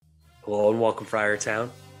Hello and welcome, Friartown.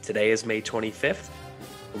 Today is May 25th,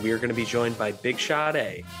 and we are going to be joined by Big Shot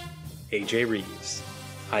A, AJ Reeves.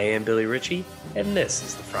 I am Billy Ritchie, and this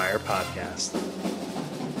is the Friar Podcast.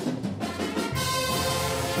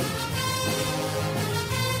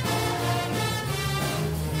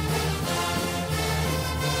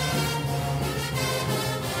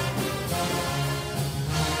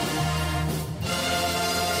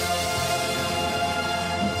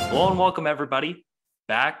 Hello and welcome, everybody,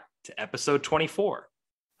 back to episode 24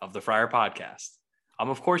 of the Friar Podcast. I'm,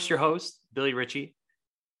 of course, your host, Billy Ritchie,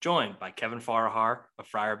 joined by Kevin Farahar of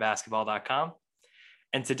FriarBasketball.com.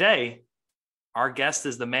 And today, our guest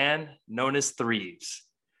is the man known as Reeves.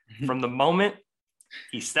 From the moment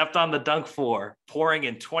he stepped on the dunk floor, pouring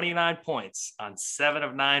in 29 points on 7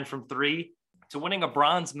 of 9 from 3, to winning a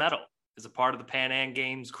bronze medal as a part of the Pan Am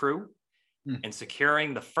Games crew and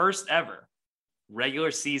securing the first ever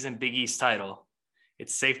regular season Big East title,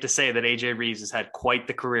 it's safe to say that AJ Reeves has had quite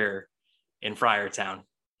the career in Friartown.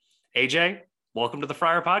 AJ, welcome to the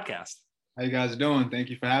Friar Podcast. How you guys doing? Thank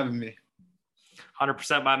you for having me.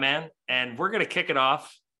 100%, my man. And we're going to kick it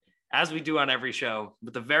off, as we do on every show,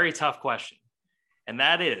 with a very tough question. And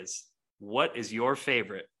that is, what is your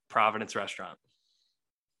favorite Providence restaurant?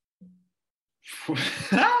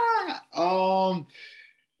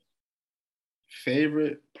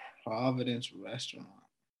 Favorite Providence restaurant.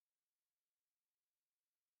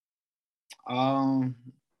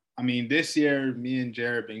 This year, me and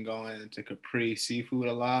Jared been going to Capri Seafood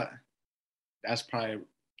a lot. That's probably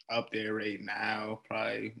up there right now.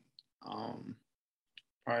 Probably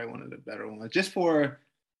one of the better ones, just for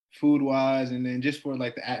food wise, and then just for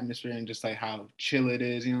like the atmosphere and just like how chill it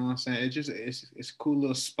is. You know what I'm saying? It's a cool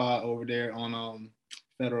little spot over there on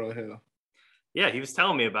Federal Hill. Yeah, he was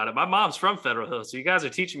telling me about it. My mom's from Federal Hill, so you guys are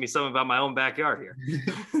teaching me something about my own backyard here.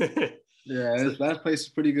 Yeah, that place is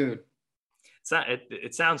pretty good.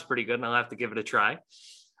 It sounds pretty good, and I'll have to give it a try.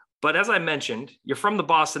 But as I mentioned, you're from the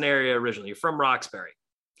Boston area originally. You're from Roxbury.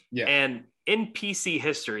 Yeah. And in PC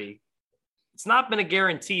history, it's not been a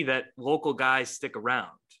guarantee that local guys stick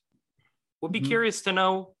around. Would be curious to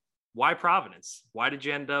know, why Providence? Why did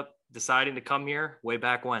you end up deciding to come here way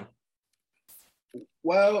back when?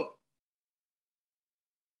 Well,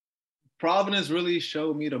 Providence really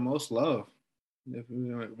showed me the most love. If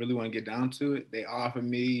we really want to get down to it, they offered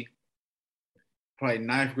me probably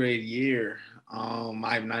ninth grade year,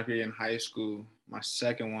 my ninth grade in high school, my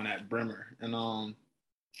second one at Bremer. And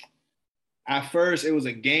at first it was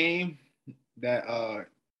a game that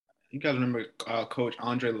you guys remember Coach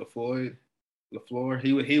Andre LaFleur.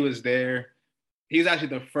 He was there. He was actually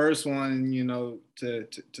the first one, to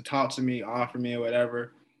talk to me, offer me or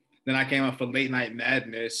whatever. Then I came up for Late Night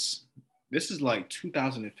Madness. This is like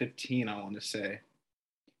 2015, I want to say.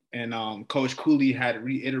 And Coach Cooley had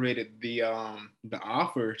reiterated the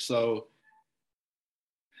offer. So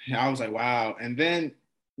I was like, wow. And then,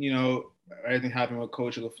 everything happened with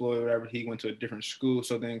Coach LaFleur or whatever. He went to a different school.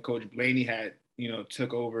 So then Coach Blaney had,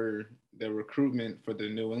 took over the recruitment for the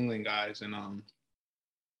New England guys. And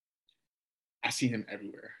I see him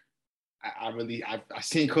everywhere. I've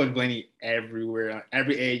seen Coach Blaney everywhere,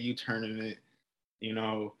 every AAU tournament,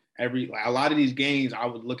 a lot of these games, I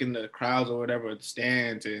would look in the crowds or whatever, at the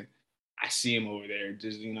stands, and I see him over there,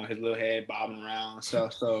 just, his little head bobbing around and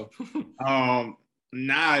stuff. So, the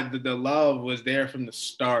love was there from the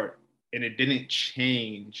start, and it didn't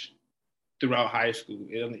change throughout high school.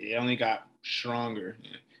 It only got stronger.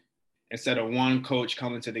 Instead of one coach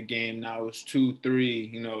coming to the game, now it's 2,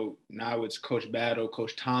 3, now it's Coach Battle,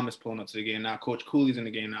 Coach Thomas pulling up to the game. Now Coach Cooley's in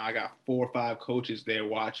the game. Now I got 4 or 5 coaches there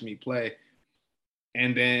watching me play.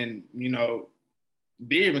 And then,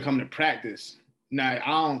 they even come to practice.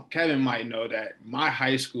 Now, Kevin might know that my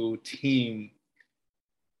high school team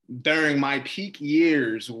during my peak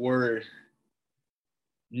years were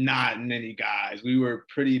not many guys. We were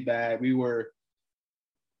pretty bad. We were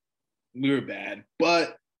bad,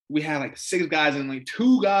 but we had like 6 guys, and like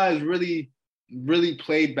 2 guys really, really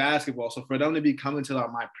played basketball. So for them to be coming to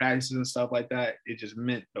like my practices and stuff like that, it just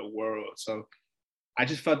meant the world. So I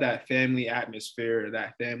just felt that family atmosphere,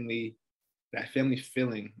 that family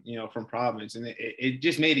feeling, from Providence. And it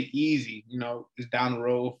just made it easy, it's down the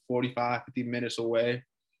road, 45, 50 minutes away.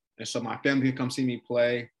 And so my family can come see me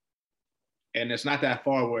play. And it's not that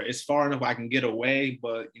far where it's far enough I can get away,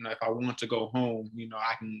 but, if I want to go home,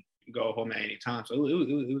 I can go home at any time. So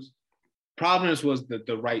it was Providence was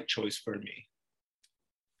the right choice for me.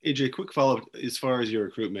 AJ, quick follow-up as far as your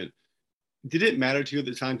recruitment. Did it matter to you at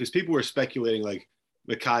the time? Because people were speculating like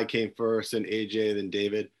Makai came first and AJ, then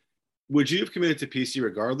David. Would you have committed to PC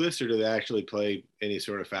regardless, or did that actually play any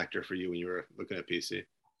sort of factor for you when you were looking at PC?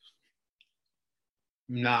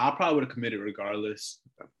 Nah, I probably would have committed regardless.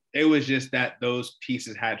 It was just that those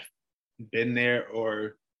pieces had been there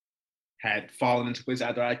or had fallen into place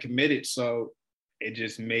after I committed. So it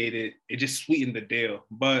just it just sweetened the deal.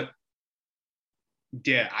 But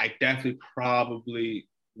yeah, I definitely probably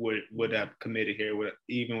would have committed here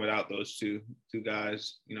even without those two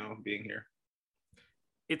guys, being here.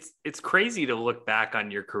 It's crazy to look back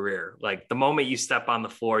on your career. Like the moment you step on the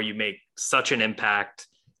floor, you make such an impact.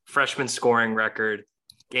 Freshman scoring record,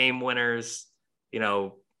 game winners.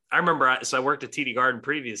 I remember. So I worked at TD Garden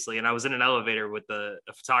previously, and I was in an elevator with a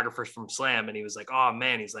photographer from Slam, and he was like, "Oh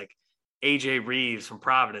man," he's like, "AJ Reeves from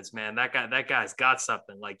Providence, man. That guy's got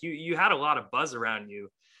something." Like you had a lot of buzz around you,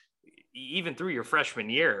 even through your freshman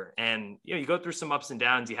year, and you go through some ups and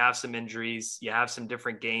downs. You have some injuries. You have some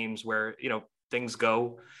different games where things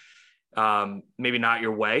go maybe not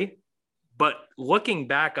your way. But looking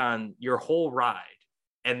back on your whole ride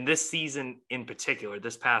and this season in particular,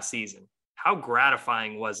 this past season, how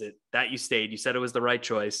gratifying was it that you stayed? You said it was the right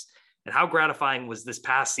choice. And how gratifying was this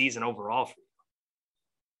past season overall for you?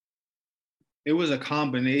 It was a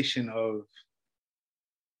combination of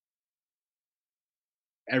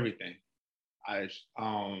everything.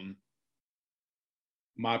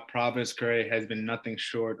 My Providence career has been nothing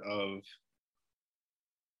short of,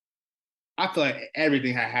 I feel like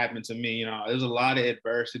everything had happened to me. There's a lot of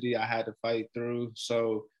adversity I had to fight through.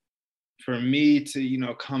 So for me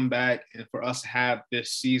to, come back and for us to have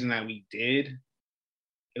this season that we did,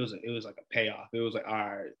 it was like a payoff. It was like, all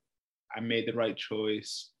right, I made the right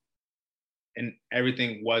choice. And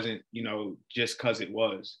everything wasn't, just because it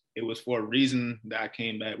was. It was for a reason that I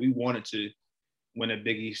came back. We wanted to win a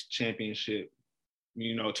Big East championship,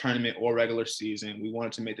 tournament or regular season. We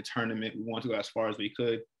wanted to make the tournament. We wanted to go as far as we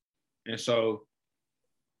could. And so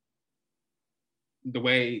the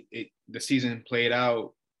way the season played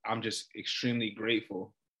out, I'm just extremely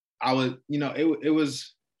grateful. I was,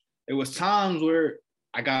 it was times where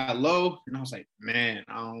I got low and I was like, man,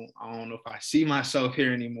 I don't know if I see myself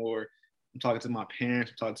here anymore. I'm talking to my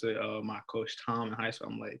parents, I'm talking to my coach Tom in high school.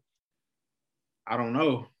 I'm like, I don't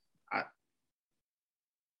know.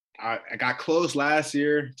 I got close last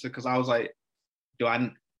year because I was like,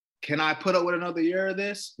 can I put up with another year of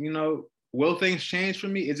this? Will things change for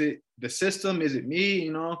me? Is it the system? Is it me?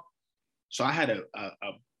 So I had a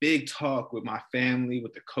big talk with my family,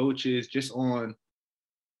 with the coaches, just on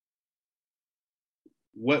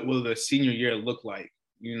what will the senior year look like,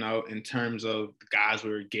 in terms of the guys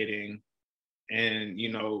we were getting and,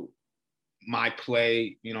 my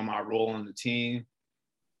play, my role on the team.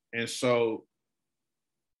 And so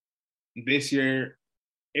this year,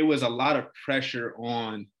 it was a lot of pressure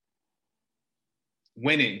on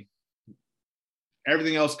winning.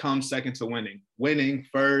 Everything else comes second to winning. Winning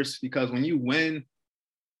first, because when you win,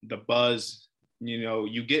 the buzz,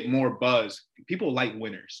 you get more buzz. People like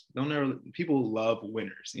winners. People love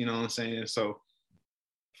winners, you know what I'm saying? So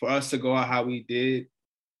for us to go out how we did,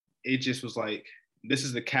 it just was like, this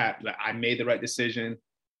is the cap. Like I made the right decision,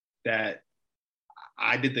 that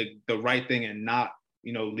I did the right thing and not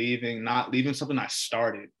leaving something I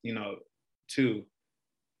started, too.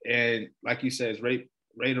 And like you said, it's right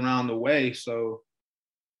around the way. So,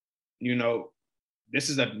 this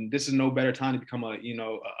is no better time to become a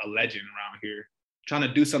legend around here. Trying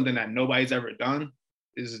to do something that nobody's ever done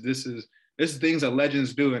this is things that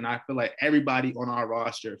legends do. And I feel like everybody on our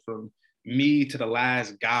roster, from me to the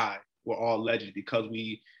last guy, we're all legends because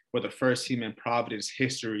we were the first team in Providence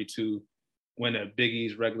history to win a Big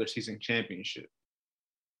East regular season championship.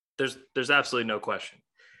 There's absolutely no question.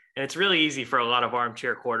 And it's really easy for a lot of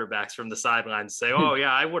armchair quarterbacks from the sidelines to say, "Oh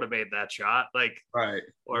yeah, I would have made that shot," like right,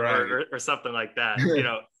 or something like that.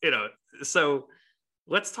 So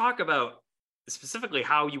let's talk about specifically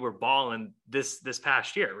how you were balling this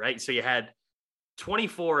past year, right? So you had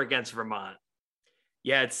 24 against Vermont,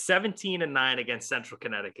 you had 17 and 9 against Central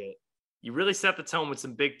Connecticut. You really set the tone with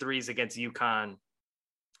some big threes against UConn,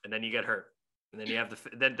 and then you get hurt. And then you have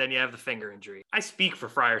then you have the finger injury. I speak for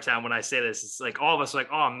Friartown when I say this. It's like all of us are like,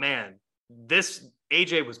 oh man, this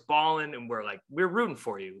AJ was balling, and we're rooting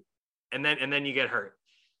for you. And then you get hurt.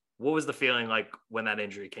 What was the feeling like when that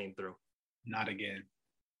injury came through? Not again.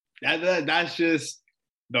 That's just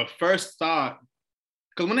the first thought.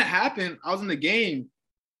 Because when it happened, I was in the game,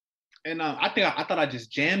 and I thought I just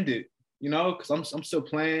jammed it, because I'm still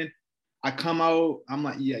playing. I come out, I'm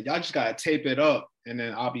like, yeah, y'all just gotta tape it up, and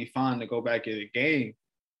then I'll be fine to go back in the game.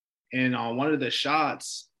 And on one of the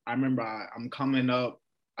shots, I remember I'm coming up,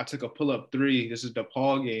 I took a pull-up three. This is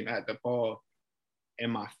DePaul game at DePaul,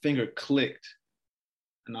 and my finger clicked.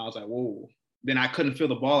 And I was like, whoa. Then I couldn't feel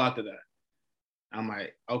the ball after that. I'm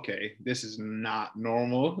like, okay, this is not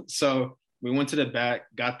normal. So we went to the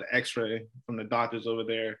back, got the x-ray from the doctors over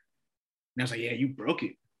there. And I was like, yeah, you broke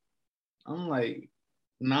it. I'm like,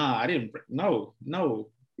 nah, I didn't. No.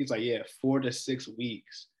 He's like, yeah, 4 to 6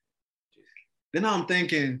 weeks. Then I'm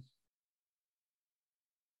thinking,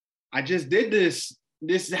 I just did this.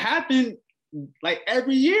 This happened like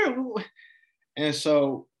every year. And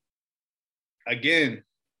so again,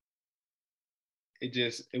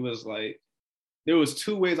 it was like, there was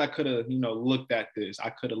two ways I could have, looked at this. I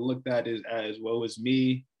could have looked at it as, well, it's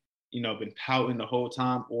me, been pouting the whole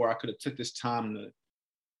time, or I could have took this time to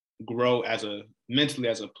grow mentally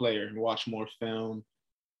as a player and watch more film,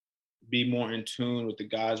 be more in tune with the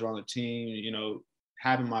guys around the team,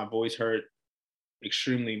 having my voice heard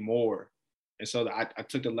extremely more. And so I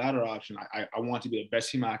took the latter option. I want to be the best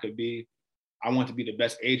team I could be. I want to be the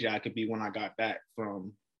best AJ I could be when I got back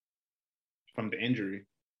from the injury.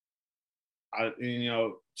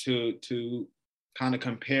 To kind of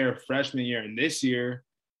compare freshman year and this year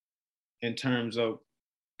in terms of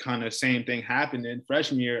kind of same thing happening.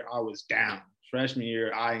 Freshman year, I was down. Freshman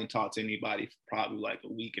year, I ain't talked to anybody for probably like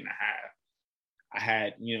a week and a half. I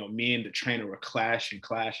had, me and the trainer were clashing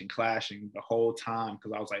the whole time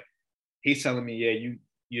because I was like, he's telling me, yeah,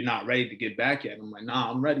 you're not ready to get back yet. I'm like,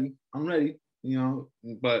 nah, I'm ready.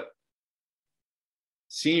 But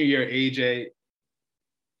senior year, AJ,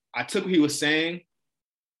 I took what he was saying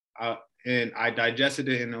and I digested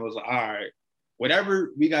it, and it was like, all right,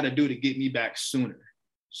 whatever we got to do to get me back sooner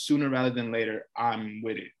rather than later, I'm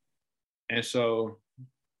with it. And so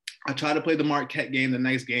I tried to play the Marquette game. The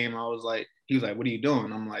next game, he was like, what are you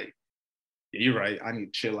doing? I'm like, yeah, you're right. I need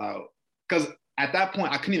to chill out. Because at that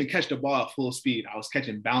point, I couldn't even catch the ball at full speed. I was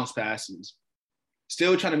catching bounce passes.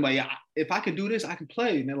 Still trying to be like, yeah, if I could do this, I can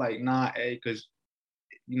play. And they're like, nah, because,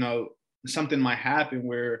 something might happen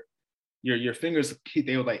where your fingers,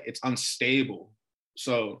 they were like, it's unstable.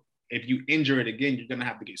 So if you injure it again, you're going to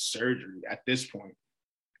have to get surgery at this point.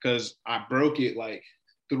 Because I broke it like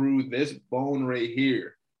through this bone right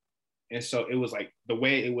here. And so it was like the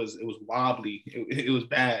way it was wobbly. It was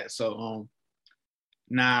bad. So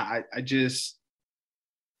I just,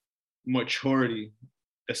 maturity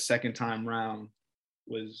the second time round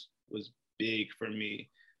was big for me.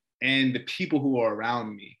 And the people who are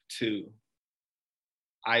around me too.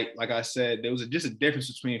 Like I said, there was just a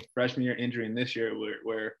difference between freshman year injury and this year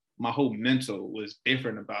where my whole mental was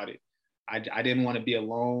different about it. I didn't want to be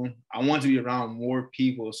alone. I wanted to be around more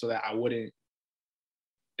people so that I wouldn't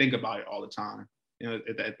think about it all the time.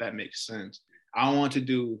 If that makes sense. I want to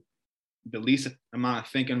do the least amount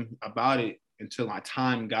of thinking about it until my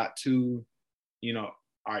time got to, all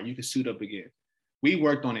right, you can suit up again. We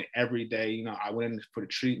worked on it every day. I went in for the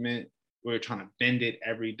treatment. We were trying to bend it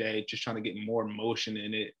every day, just trying to get more motion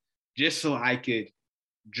in it, just so I could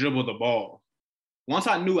dribble the ball. Once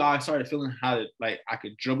I knew I started feeling how I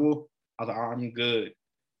could dribble, I was like, oh, I'm good.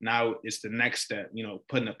 Now it's the next step,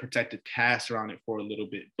 putting a protective cast around it for a little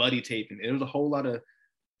bit, buddy taping. There was a whole lot of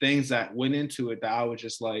things that went into it that I was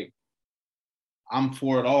just like, I'm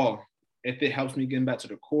for it all. If it helps me getting back to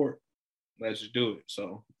the court, let's just do it.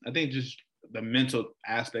 So I think just the mental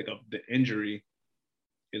aspect of the injury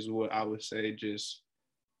is what I would say just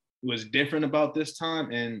was different about this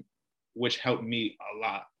time, and which helped me a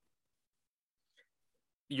lot.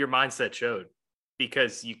 Your mindset showed,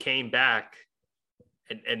 because you came back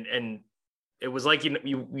and it was like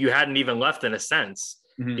you hadn't even left in a sense.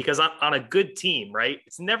 Mm-hmm. Because on a good team, right?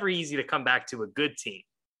 It's never easy to come back to a good team.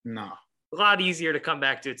 No. A lot easier to come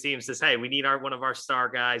back to a team that says, hey, we need one of our star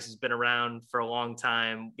guys who's been around for a long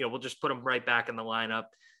time. We'll just put him right back in the lineup.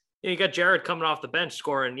 You got Jared coming off the bench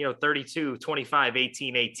scoring, 32, 25,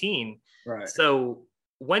 18, 18. Right. So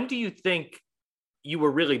when do you think you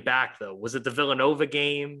were really back, though? Was it the Villanova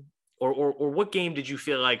game? Or what game did you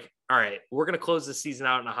feel like, all right, we're going to close the season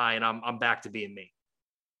out in a high and I'm back to being me?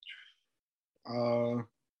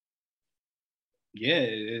 Yeah,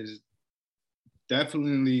 it is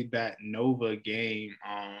definitely that Nova game,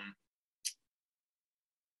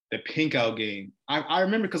 the pink out game. I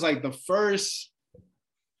remember because the first,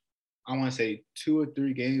 I want to say 2 or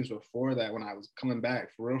 3 games before that, when I was coming back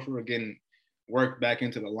for real, getting work back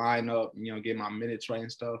into the lineup, getting my minutes right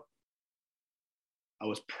and stuff, I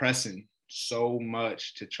was pressing so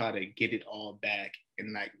much to try to get it all back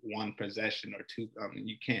in one possession or two.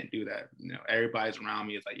 You can't do that. Everybody's around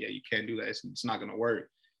me is like, yeah, you can't do that. It's not going to work.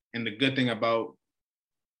 And the good thing about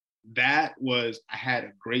that was I had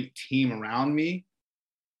a great team around me,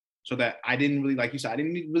 so that I didn't really, like you said, I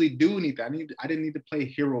didn't really do anything. I didn't need to play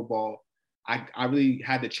hero ball. I really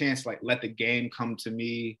had the chance to let the game come to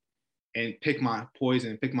me. and pick my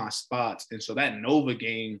poison, pick my spots. And so that Nova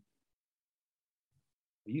game,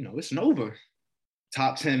 it's Nova.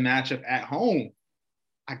 Top 10 matchup at home.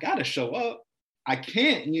 I gotta show up. I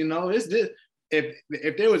can't, it's this.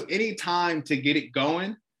 If there was any time to get it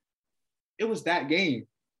going, it was that game.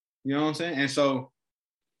 You know what I'm saying? And so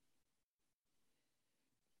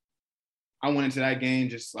I went into that game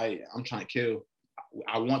just like, I'm trying to kill.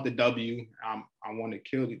 I want the W. I want to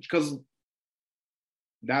kill it because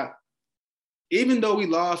that, even though we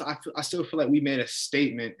lost, I still feel like we made a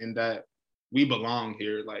statement in that we belong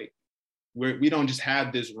here. Like we don't just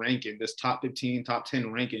have this ranking, this top 15, top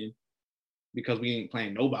 10 ranking because we ain't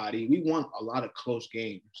playing nobody. We won a lot of close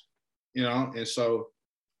games, And so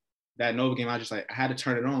that Nova game, I had to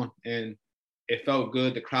turn it on, and it felt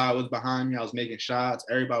good. The crowd was behind me. I was making shots.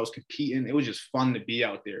 Everybody was competing. It was just fun to be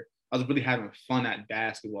out there. I was really having fun at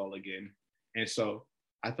basketball again. And so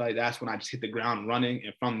I thought that's when I just hit the ground running.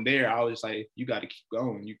 And from there, I was just like, you got to keep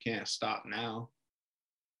going. You can't stop now.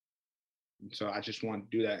 And so I just want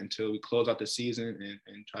to do that until we close out the season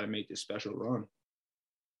and try to make this special run.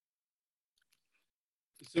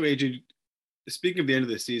 So, AJ, speaking of the end of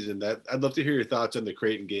the season, that I'd love to hear your thoughts on the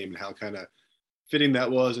Creighton game and how kind of fitting that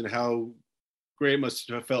was and how great it must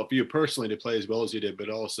have felt for you personally to play as well as you did, but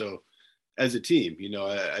also as a team.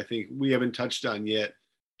 I think we haven't touched on yet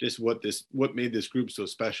just what made this group so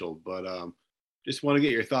special, but just want to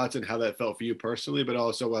get your thoughts on how that felt for you personally, but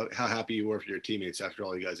also how happy you were for your teammates after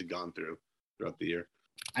all you guys had gone throughout the year.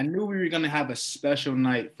 I knew we were going to have a special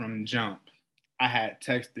night from jump. I had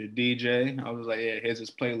texted DJ. I was like, yeah, here's his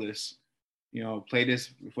playlist. Play this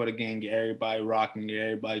before the game, get everybody rocking, get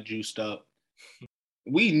everybody juiced up.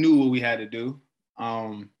 We knew what we had to do.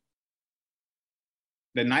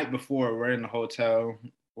 The night before, we're in the hotel.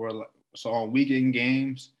 So on weekend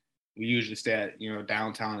games, we usually stay at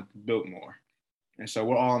downtown at Biltmore, and so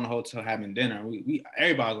we're all in the hotel having dinner.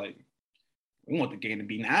 Everybody like, we want the game to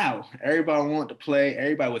be now. Everybody wanted to play.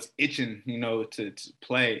 Everybody was itching, to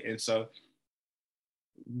play, and so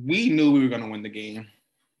we knew we were going to win the game.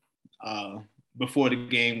 Before the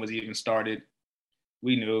game was even started,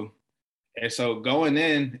 we knew. And so going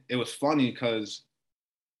in, it was funny because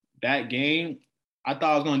that game, I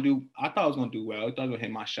thought I was gonna do well. I thought I was gonna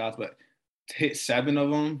hit my shots, but to hit 7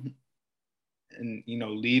 of them and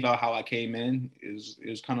leave out how I came in is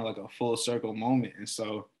kind of like a full circle moment. And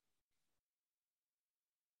so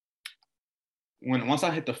once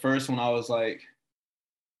I hit the first one, I was like,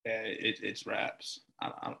 yeah, it's wraps.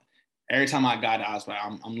 Every time I got it, I was like,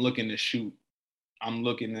 I'm looking to shoot. I'm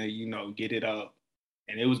looking to get it up,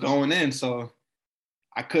 and it was going in. So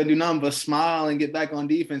I couldn't do nothing but smile and get back on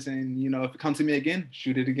defense. And, if it comes to me again,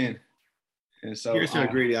 shoot it again. And so here's how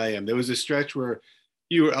greedy I am. There was a stretch where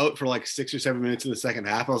you were out for like 6 or 7 minutes in the second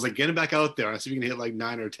half. I was like, get him back out there. I see if you can hit like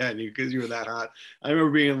 9 or 10 because you were that hot. I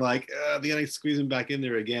remember being like, the end, squeeze him back in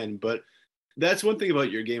there again. But that's one thing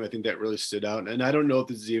about your game I think that really stood out. And I don't know if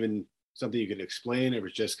this is even something you can explain or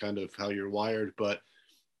it's just kind of how you're wired. But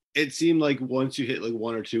it seemed like once you hit like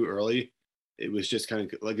 1 or 2 early, it was just kind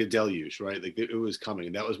of like a deluge, right? Like it was coming.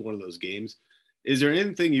 And that was one of those games. Is there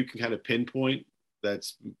anything you can kind of pinpoint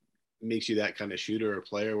that's makes you that kind of shooter or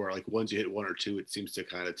player where like once you hit 1 or 2, it seems to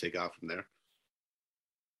kind of take off from there?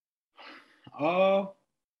 I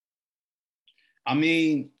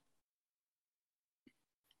mean,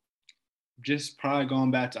 just probably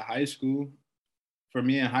going back to high school. For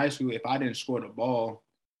me in high school, if I didn't score the ball,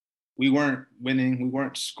 we weren't winning. We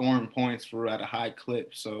weren't scoring points at a high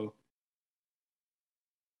clip. So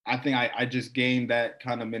I think I just gained that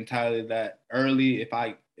kind of mentality that early, if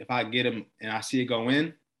I get them and I see it go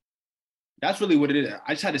in, that's really what it is.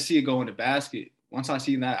 I just had to see it go in the basket. Once I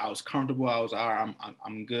seen that, I was comfortable. I was all right.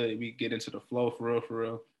 I'm good. We get into the flow for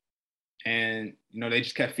real. And they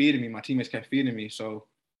just kept feeding me. My teammates kept feeding me. So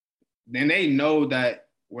then they know that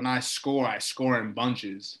when I score in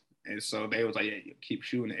bunches. And so they was like, yeah, keep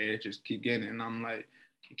shooting the edge, just keep getting it. And I'm like,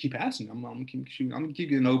 keep passing. I'm gonna keep shooting. I'm gonna keep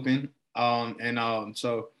getting open.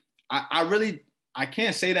 So I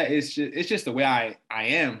can't say that it's just the way I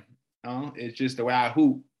am. It's just the way I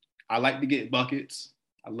hoop. I like to get buckets.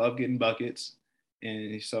 I love getting buckets.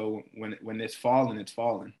 And so when it's falling, it's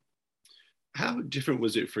falling. How different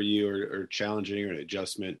was it for you or challenging or an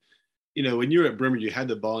adjustment? When you were at Brimmer, you had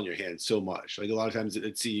the ball in your hand so much. Like a lot of times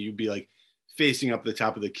at sea, you'd be like facing up the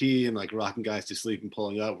top of the key and like rocking guys to sleep and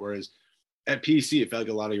pulling up. Whereas at PC, it felt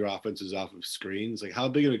like a lot of your offense was off of screens. Like how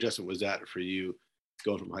big an adjustment was that for you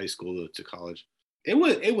going from high school to college? It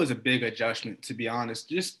was a big adjustment, to be honest.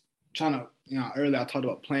 Just trying to, earlier I talked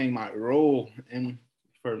about playing my role. And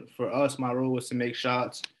for us, my role was to make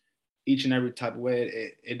shots. each and every type of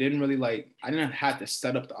way. It didn't really I didn't have to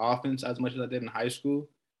set up the offense as much as I did in high school.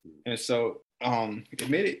 And so it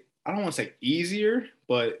made it, I don't want to say easier,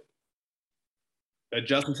 but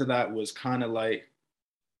adjusting to that was kind of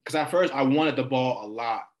because at first I wanted the ball a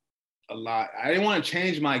lot. I didn't want to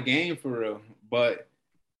change my game for real, but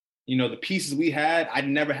the pieces we had, I'd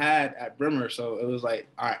never had at Brimmer. So it was like,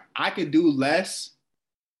 all right, I could do less,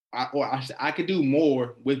 I could do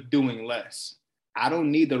more with doing less. I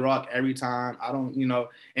don't need the rock every time. I don't,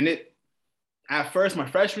 and at first, my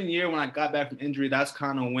freshman year, when I got back from injury, that's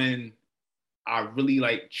kind of when I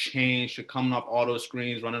really changed to coming off all those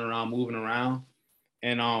screens, running around, moving around.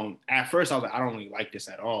 And at first I was like, I don't really like this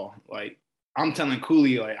at all. I'm telling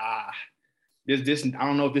Cooley, this I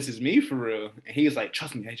don't know if this is me for real. And he was like,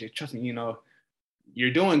 trust me, AJ, trust me,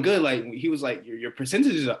 you're doing good. He was like, your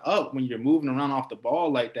percentages are up when you're moving around off the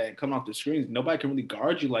ball like that and coming off the screens. Nobody can really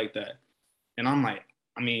guard you like that. And I'm like,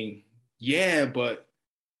 I mean, yeah, but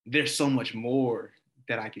there's so much more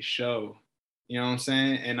that I could show. You know what I'm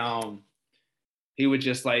saying? And he would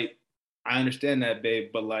just I understand that, babe,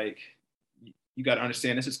 but you got to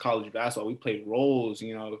understand this is college basketball. We play roles,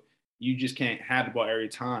 you just can't have the ball every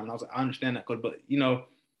time. And I was like, I understand that, coach, but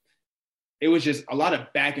it was just a lot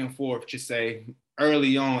of back and forth, just say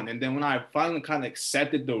early on. And then when I finally kind of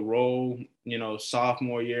accepted the role,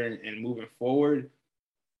 sophomore year and moving forward,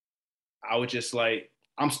 I was just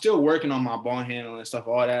I'm still working on my ball handling and stuff,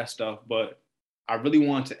 all that stuff, but I really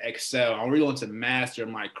wanted to excel. I really wanted to master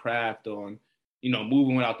my craft on,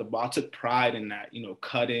 moving without the ball. I took pride in that,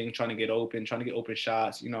 cutting, trying to get open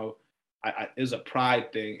shots. It was a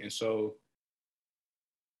pride thing. And so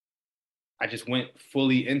I just went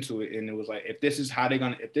fully into it. And it was if this is how I'm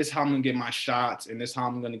going to get my shots and this is how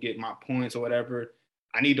I'm going to get my points or whatever,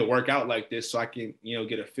 I need to work out like this so I can,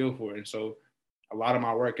 get a feel for it. And so a lot of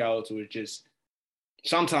my workouts was just,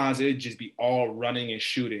 sometimes it'd just be all running and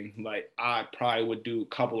shooting. I probably would do a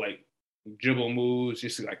couple dribble moves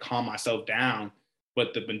just to calm myself down.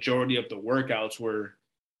 But the majority of the workouts were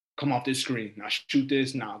come off this screen, now shoot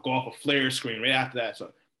this, now go off a flare screen right after that.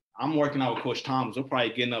 So I'm working out with Coach Thomas. We're probably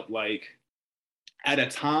getting up at a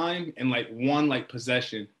time in one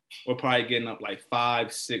possession, we're probably getting up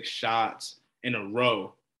 5-6 shots in a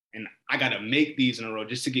row. And I got to make these in a row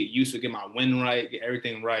just to get used to get my wind right, get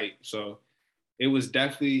everything right. So it was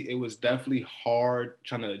definitely hard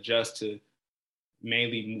trying to adjust to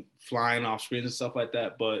mainly flying off screens and stuff like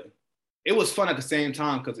that. But it was fun at the same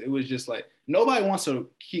time because it was just nobody wants to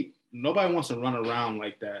run around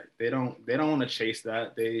like that. They don't want to chase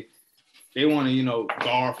that. They want to,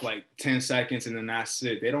 guard for 10 seconds and then that's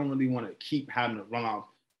it. They don't really want to keep having to run off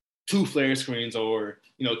 2 flare screens or,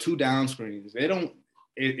 2 down screens.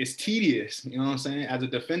 It's tedious. You know what I'm saying? As a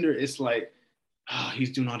defender, it's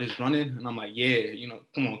he's doing all this running. And I'm like, yeah,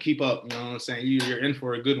 come on, keep up. You know what I'm saying? You're in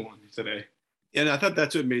for a good one today. And I thought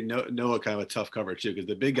that's what made Noah kind of a tough cover too, because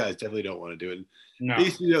the big guys definitely don't want to do it. No. They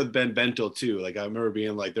used to do it with Ben Bentel too. I remember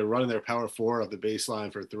being they're running their power forward off the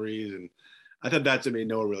baseline for threes. And I thought that's what made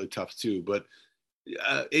Noah really tough too. But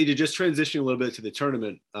AJ, just transitioning a little bit to the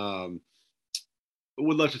tournament,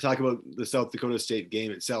 would love to talk about the South Dakota State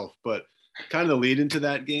game itself, but kind of the lead into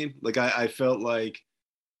that game. I felt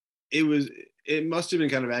it must have been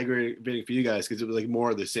kind of aggravating for you guys because it was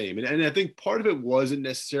more of the same. And I think part of it wasn't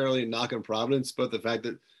necessarily a knock on Providence, but the fact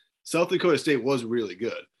that South Dakota State was really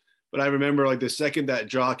good. But I remember the second that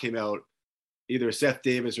draw came out, either Seth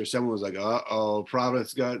Davis or someone was uh-oh,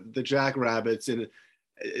 Providence got the Jackrabbits. And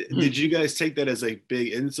did you guys take that as a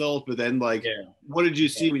big insult? But then yeah. What did you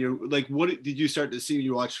see when you're what did you start to see when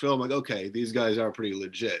you watch film? Okay, these guys are pretty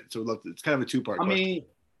legit. So it's kind of a 2-part question. I mean,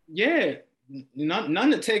 yeah.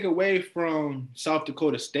 None to take away from South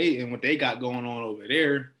Dakota State and what they got going on over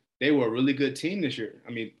there. They were a really good team this year.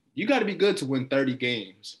 I mean, you got to be good to win 30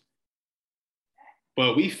 games.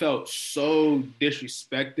 But we felt so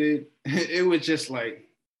disrespected. It was just y'all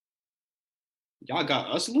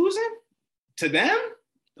got us losing to them?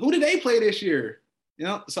 Who did they play this year?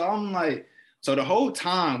 So I'm so the whole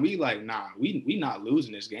time we nah, we not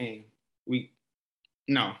losing this game.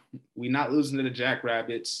 No, we're not losing to the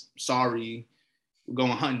Jackrabbits. Sorry, we're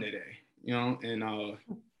going hunting today. And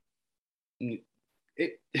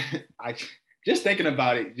I just thinking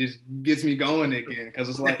about it just gets me going again because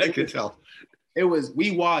it's I could tell.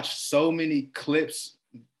 We watched so many clips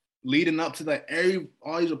leading up to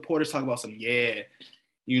all these reporters talk about this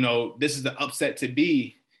is the upset to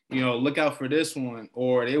be. Look out for this one.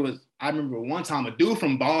 Or I remember one time a dude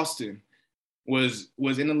from Boston was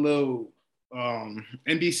in a little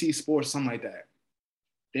NBC Sports, something like that.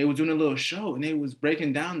 They were doing a little show and they was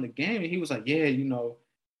breaking down the game and he was like, yeah,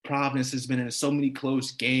 Providence has been in so many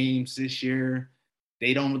close games this year.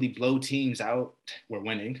 They don't really blow teams out. We're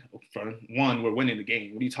winning. For one, we're winning the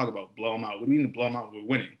game. What do you talk about? Blow them out. What do you mean blow them out? We're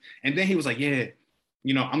winning. And then he was like, yeah,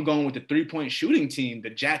 I'm going with the 3-point shooting team, the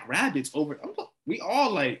Jack Rabbits over. We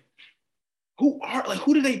all like, who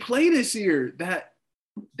do they play this year that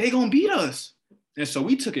they gonna beat us? And so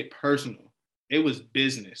we took it personal. It was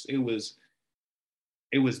business. It was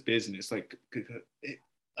business. Like,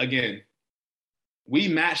 again, we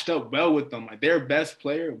matched up well with them. Like, their best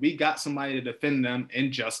player, we got somebody to defend them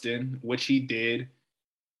in Justin, which he did.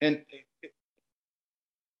 And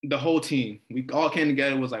the whole team, we all came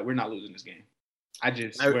together, was like, we're not losing this game. I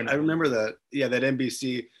remember that. Yeah, that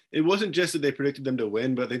NBC. It wasn't just that they predicted them to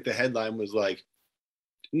win, but I think the headline was like,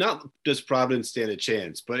 not does Providence stand a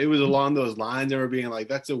chance, but it was along those lines. They were being like,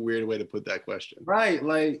 that's a weird way to put that question. Right.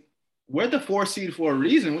 Like, we're the 4th seed for a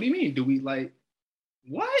reason. What do you mean? Do we like,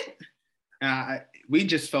 what? We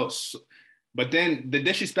just felt but then the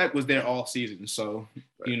disrespect was there all season. So,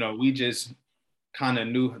 right. We just kind of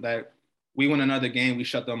knew that we win another game, we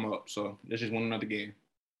shut them up. So let's just win another game.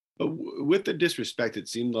 But with the disrespect, it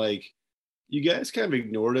seemed like you guys kind of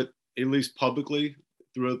ignored it, at least publicly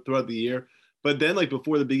throughout the year. But then, like,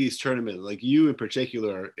 before the Big East tournament, like, you in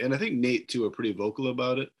particular, and I think Nate too, are pretty vocal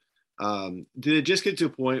about it. Did it just get to a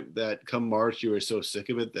point that come March you were so sick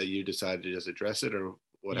of it that you decided to just address it, or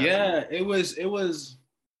what happened? Yeah, it was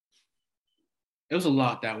a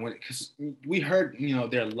lot that went, because we heard,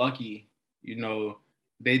 they're lucky,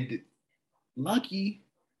 they did, lucky.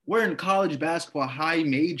 We're in college basketball, high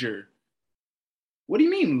major. What do you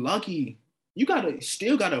mean lucky? You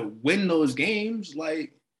still gotta win those games.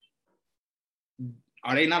 Like,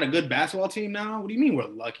 are they not a good basketball team now? What do you mean we're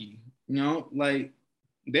lucky? Like,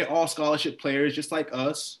 they're all scholarship players, just like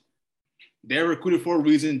us. They're recruited for a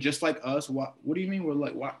reason, just like us. What do you mean we're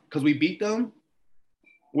like, why? Because we beat them?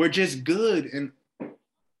 We're just good. And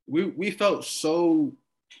we felt so,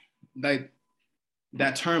 like,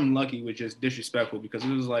 that term lucky was just disrespectful, because it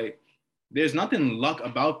was like, there's nothing luck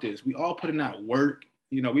about this. We all put in that work.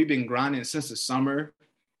 We've been grinding since the summer.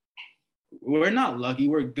 We're not lucky.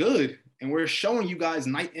 We're good. And we're showing you guys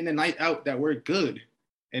night in and night out that we're good.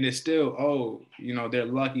 And it's still, they're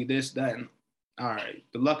lucky, this, that. And, all right,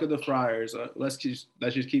 the luck of the Friars. Let's just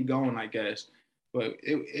keep going, I guess. But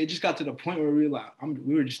it just got to the point where we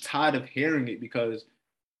were just tired of hearing it, because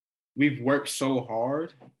we've worked so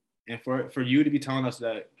hard. And for you to be telling us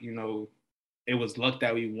that, it was luck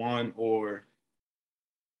that we won, or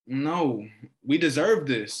no, we deserve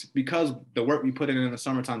this, because the work we put in the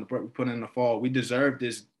summertime, the work we put in the fall, we deserve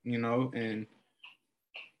this, and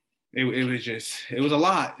it was a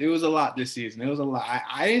lot. It was a lot this season. It was a lot.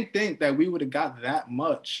 I didn't think that we would have got that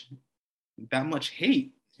much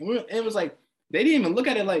hate. It was like, they didn't even look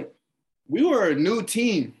at it like we were a new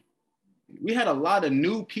team. We had a lot of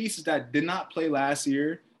new pieces that did not play last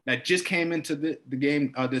year, that just came into the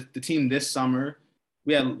game, the team this summer.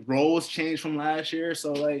 We had roles changed from last year.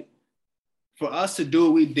 So, like, for us to do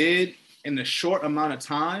what we did in a short amount of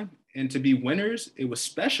time and to be winners, it was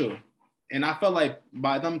special. And I felt like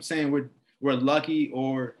by them saying we're lucky,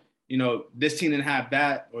 or, this team didn't have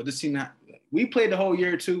that, or this team, we played the whole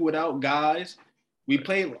year too without guys. We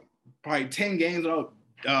played probably 10 games without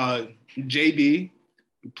JB.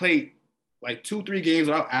 We played like 2-3 games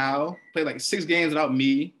without Al, played like 6 games without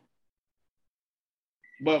me.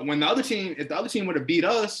 But when if the other team would have beat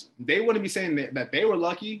us, they wouldn't be saying that they were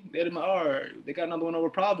lucky. They'd have been, oh, they got another one over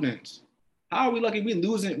Providence. How are we lucky? We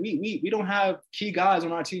losing. We don't have key guys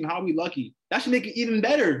on our team. How are we lucky? That should make it even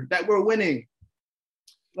better that we're winning.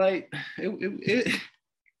 Like, it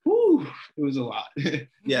was a lot.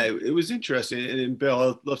 Yeah, it was interesting. And Bill,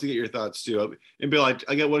 I'd love to get your thoughts too. And Bill,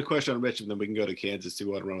 I got one question on Richmond, then we can go to Kansas to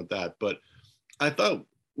go and run with that. But I thought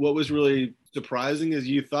what was really surprising is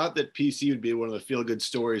you thought that PC would be one of the feel-good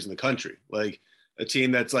stories in the country, like a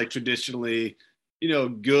team that's like traditionally,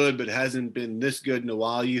 good, but hasn't been this good in a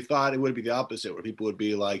while. You thought it would be the opposite, where people would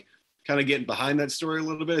be like kind of getting behind that story a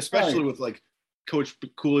little bit, especially with like Coach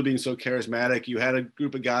Cooley being so charismatic. You had a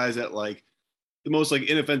group of guys that like the most like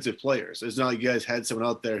inoffensive players. It's not like you guys had someone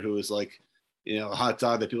out there who was like, a hot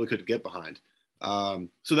dog that people couldn't get behind.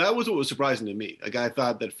 So that was what was surprising to me. Like, I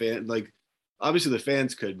thought that obviously the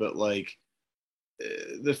fans could, but like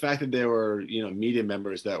the fact that there were, media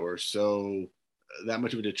members that were so that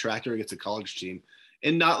much of a detractor against a college team,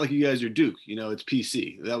 and not like you guys are Duke, it's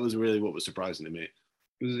PC. That was really what was surprising to me.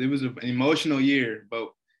 It was an emotional year,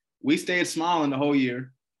 but we stayed smiling the whole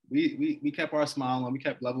year. We kept our smile and we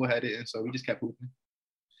kept level-headed, and so we just kept hooping.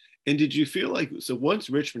 And did you feel like, so once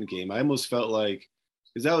Richmond came, I almost felt like,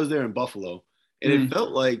 because I was there in Buffalo, and it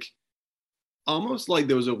felt like almost like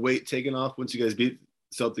there was a weight taken off once you guys beat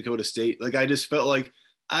South Dakota State. Like I just felt like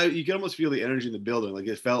you could almost feel the energy in the building. Like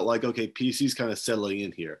it felt like, okay, PC's kind of settling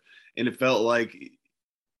in here. And it felt like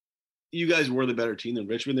you guys were the better team than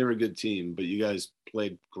Richmond. They were a good team, but you guys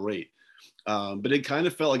played great. But it kind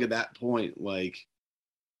of felt like at that point, like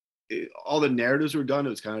all the narratives were done.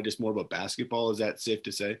 It was kind of just more about basketball. Is that safe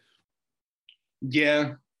to say?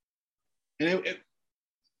 Yeah. And it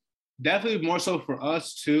definitely more so for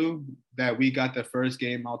us too, that we got the first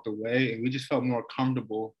game out the way and we just felt more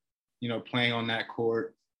comfortable, playing on that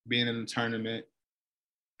court, being in the tournament.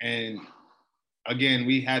 And again,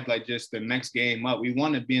 we had like just the next game up. We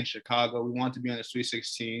wanted to be in Chicago. We wanted to be on the Sweet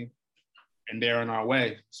 16 and they're on our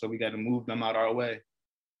way. So we got to move them out our way.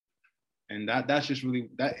 And that's just really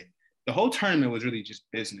that. The whole tournament was really just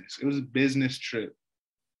business. It was a business trip.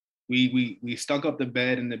 We stuck up the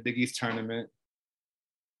bed in the Big East tournament.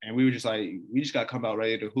 And we were just like, we just got to come out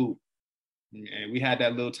ready to hoop. And we had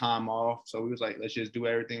that little time off. So we was like, let's just do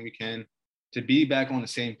everything we can to be back on the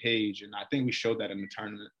same page. And I think we showed that in the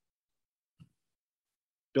tournament.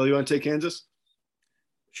 Bill, you want to take Kansas?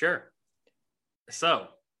 Sure. So,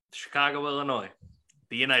 Chicago, Illinois,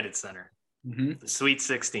 the United Center, the Sweet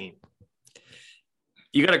 16.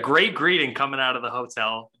 You got a great greeting coming out of the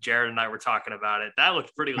hotel. Jared and I were talking about it. That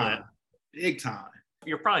looked pretty lit. Big time.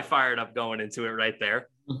 You're probably fired up going into it right there.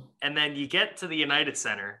 And then you get to the United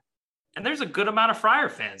Center, and there's a good amount of Friar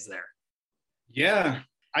fans there. Yeah.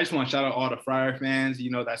 I just want to shout out all the Friar fans,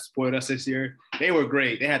 that supported us this year. They were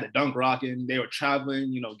great. They had the dunk rocking. They were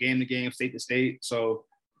traveling, game to game, state to state. So,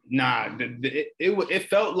 it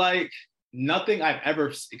felt like nothing I've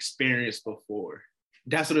ever experienced before.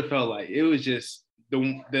 That's what it felt like. It was just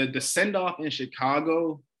the send-off in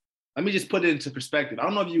Chicago. Let me just put it into perspective. I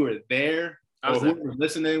don't know if you were there or who was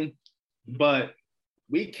listening, but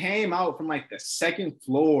we came out from like the second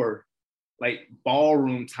floor, like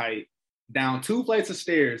ballroom type, down 2 flights of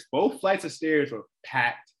stairs. Both flights of stairs were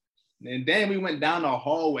packed. And then we went down the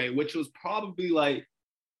hallway, which was probably like,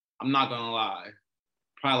 I'm not going to lie,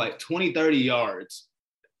 probably like 20, 30 yards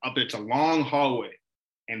up. It's a long hallway.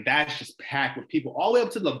 And that's just packed with people all the way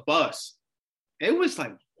up to the bus. It was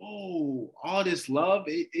like, whoa, all this love.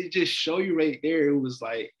 It just show you right there. It was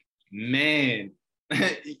like, man,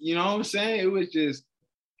 you know what I'm saying? It was just,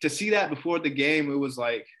 to see that before the game, it was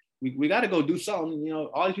like, we got to go do something.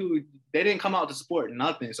 All these people, they didn't come out to support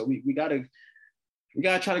nothing. So we got to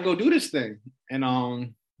try to go do this thing.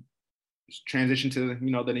 And transition to,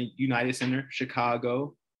 the United Center,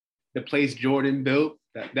 Chicago, the place Jordan built.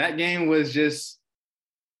 That game was just,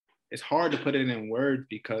 it's hard to put it in words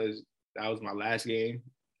because that was my last game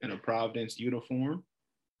in a Providence uniform.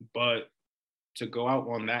 But to go out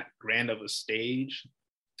on that grand of a stage,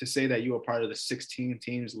 to say that you were part of the 16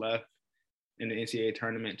 teams left in the NCAA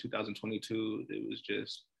tournament in 2022, it was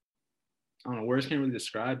just, I don't know, words can't really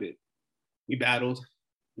describe it. We battled.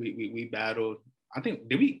 We battled. I think,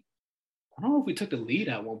 I don't know if we took the lead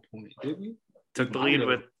at one point, did we? Took the lead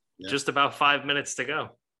with just about 5 minutes to go.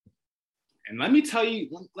 And let me tell you,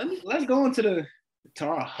 let's go into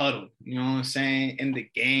our huddle, you know what I'm saying, in the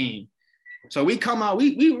game. So we come out,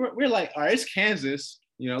 we're like, all right, it's Kansas,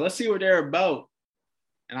 let's see what they're about.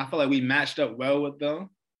 And I feel like we matched up well with them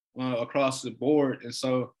across the board. And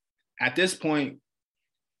so at this point,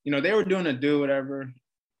 they were doing whatever.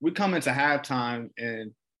 We come into halftime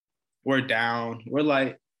and we're down. We're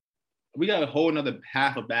like, we got a whole another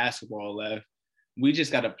half of basketball left. We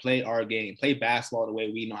just got to play our game, play basketball the way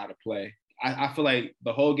we know how to play. I feel like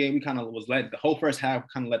the whole game, we kind of the whole first half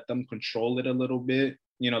kind of let them control it a little bit,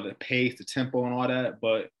 the pace, the tempo and all that.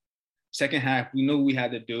 But second half, we knew we had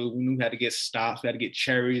to do. We knew we had to get stops. We had to get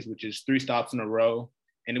cherries, which is 3 stops in a row.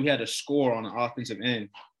 And then we had to score on the offensive end.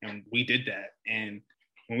 And we did that. And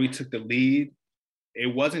when we took the lead, it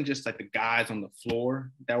wasn't just like the guys on the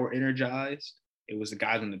floor that were energized. It was the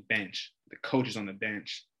guys on the bench, the coaches on the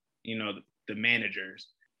bench, the managers.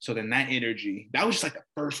 So then that energy, that was just like the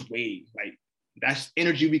first wave. Like that's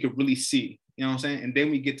energy we could really see, you know what I'm saying? And then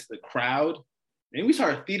we get to the crowd and we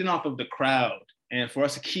started feeding off of the crowd. And for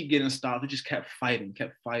us to keep getting stopped, we just kept fighting.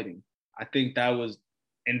 I think that was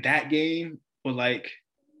in that game. But like,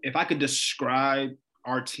 if I could describe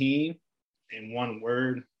our team in one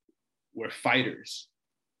word, we're fighters.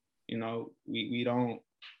 We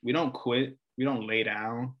don't quit. We don't lay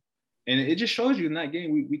down. And it just shows you in that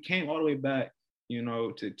game, we came all the way back,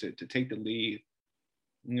 to take the lead.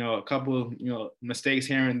 A couple of, mistakes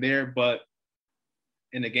here and there, but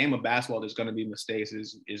in the game of basketball, there's going to be mistakes.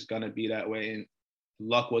 Is going to be that way. And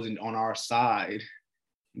luck wasn't on our side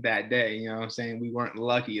that day. You know what I'm saying? We weren't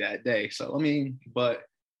lucky that day. So, but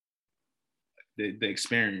the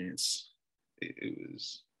experience, it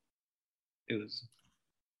was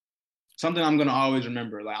something I'm gonna always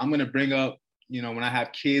remember. Like I'm gonna bring up, when I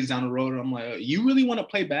have kids down the road, I'm like, you really want to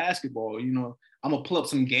play basketball? I'm gonna pull up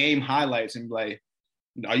some game highlights and be like,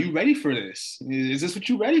 are you ready for this? Is this what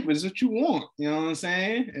you ready for? Is this what you want? You know what I'm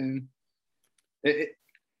saying? And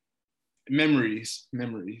memories.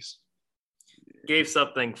 Gave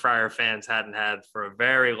something Friar fans hadn't had for a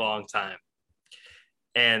very long time.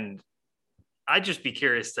 And I'd just be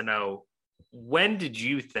curious to know, when did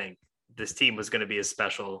you think this team was going to be as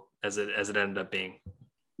special as it ended up being?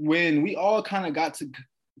 When we all kind of got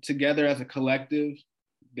together as a collective,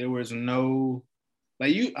 there was no, all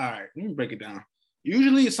right, let me break it down.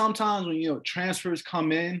 Usually sometimes when, transfers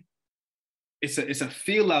come in, it's a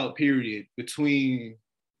feel out period between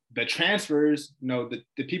the transfers, the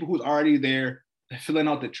people who's already there filling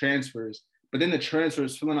out the transfers, but then the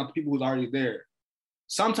transfers filling out the people who's already there.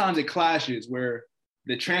 Sometimes it clashes where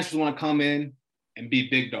the transfers want to come in and be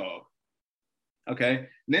big dog. Okay. And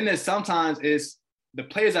then there's sometimes it's the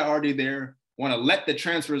players that are already there want to let the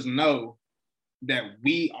transfers know that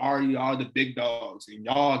we already are the big dogs and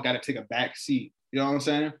y'all got to take a back seat. You know what I'm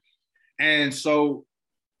saying? And so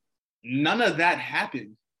none of that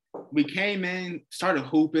happened. We came in, started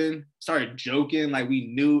hooping, started joking, like we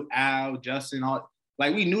knew Al, Justin,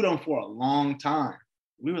 we knew them for a long time.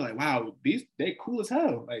 We were like, wow, they cool as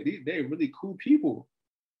hell. Like they're really cool people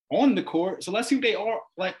on the court. So let's see what they are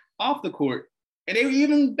like off the court. And they were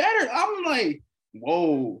even better. I'm like,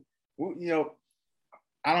 whoa,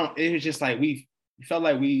 it was just like we felt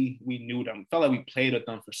like we knew them, felt like we played with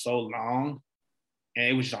them for so long. And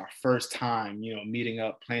it was just our first time, meeting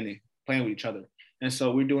up, playing with each other. And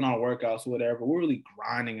so we're doing our workouts or whatever. We're really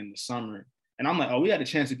grinding in the summer. And I'm like, oh, we had a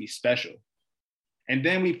chance to be special. And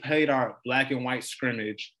then we played our black and white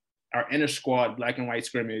scrimmage, our inter squad black and white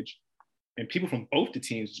scrimmage. And people from both the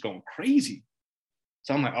teams was going crazy.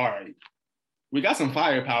 So I'm like, all right, we got some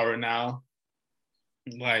firepower now.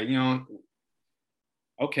 Like,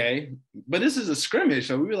 okay. But this is a scrimmage.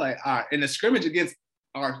 So we were like, all right. And the scrimmage against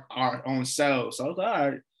our own selves. So I was like, all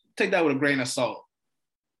right, take that with a grain of salt.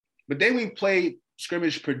 But then we played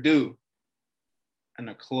scrimmage Purdue in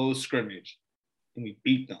a closed scrimmage, and we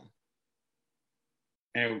beat them.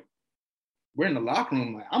 And we're in the locker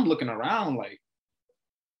room, like I'm looking around, like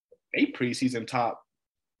they preseason top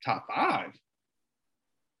 5.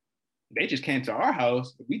 They just came to our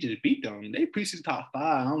house, we just beat them. They preseason top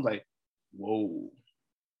 5. And I was like, whoa,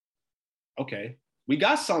 okay, we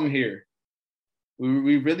got something here.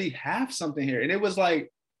 We really have something here. And it was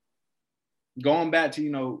like going back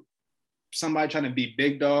to somebody trying to be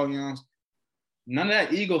big dog, none of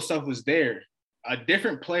that ego stuff was there. A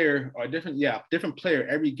different player different player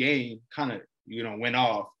every game kind of, went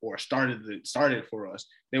off or started for us.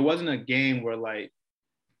 There wasn't a game where it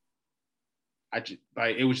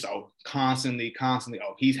was constantly,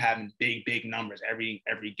 he's having big numbers every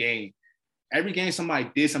game. Every game somebody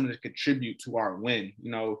did something to contribute to our win.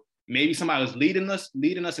 Maybe somebody was leading us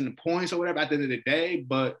in the points or whatever at the end of the day,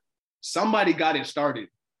 but somebody got it started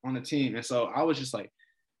on the team. And so I was just like,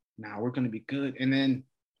 nah, we're going to be good. And then,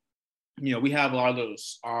 we have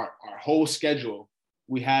our whole schedule.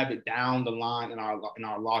 We have it down the line in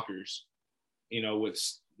our lockers, with,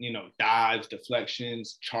 dives,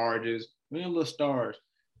 deflections, charges, little stars.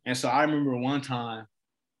 And so I remember one time,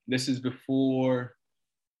 this is before,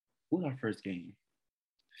 what was our first game?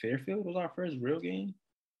 Fairfield was our first real game?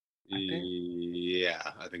 Yeah,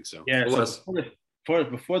 I think so. Yeah, so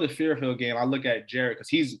before the Fairfield game, I look at Jared because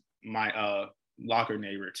he's my locker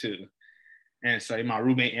neighbor too. And so my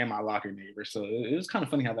roommate and my locker neighbor. So it was kind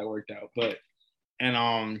of funny how that worked out. But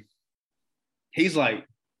he's like,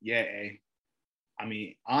 yeah, I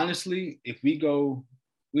mean, honestly, if we was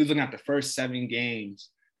looking at the first 7 games,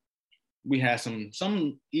 we had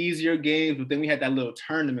some easier games, but then we had that little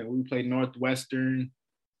tournament where we played Northwestern,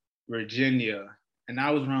 Virginia, and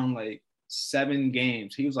I was around 7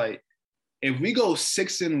 games. He was like, if we go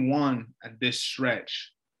 6-1 at this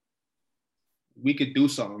stretch, we could do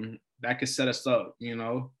something that could set us up, And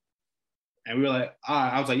we were like,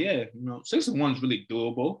 I was like, yeah, 6-1 is really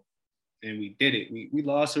doable. And we did it. We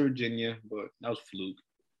lost to Virginia, but that was fluke.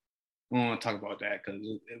 We don't want to talk about that because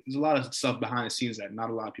there's a lot of stuff behind the scenes that not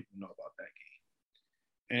a lot of people know about that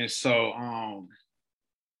game. And so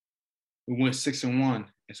we went 6-1.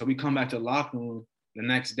 And so we come back to the locker room the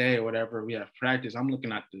next day or whatever. We have practice. I'm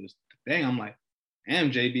looking at the thing. I'm like, damn,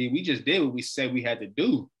 JB, we just did what we said we had to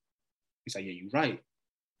do. He's like, yeah, you're right.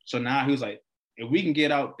 So now he was like, if we can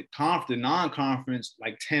get out the non-conference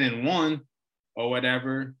 10-1 or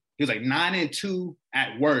whatever, he was like 9-2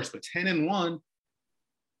 at worst, but 10-1,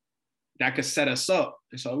 that could set us up.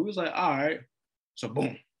 And so we was like, all right. So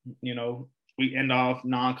boom, we end off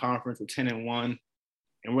non-conference with 10-1,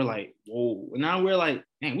 and we're like, whoa. Now we're like,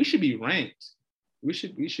 man, we should be ranked. We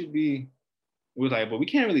should be. We're like, but we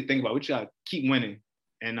can't really think about it. We just gotta keep winning.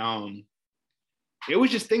 And it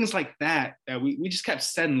was just things like that we just kept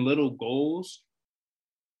setting little goals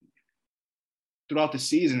throughout the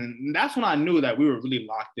season. And that's when I knew that we were really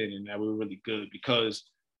locked in and that we were really good, because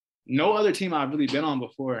no other team I've really been on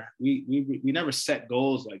before, we never set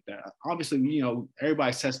goals like that. Obviously,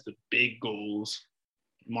 everybody sets the big goals,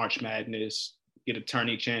 March Madness, get a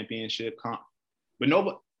tourney championship, but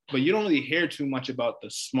you don't really hear too much about the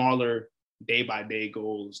smaller day-by-day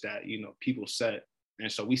goals that, people set.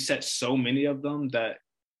 And so we set so many of them that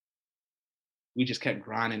we just kept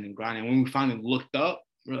grinding and grinding. When we finally looked up,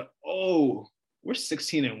 we're like, oh, we're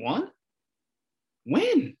 16-1?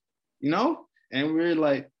 When? And we're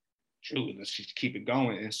like, true, let's just keep it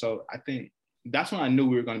going. And so I think that's when I knew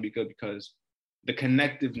we were going to be good, because the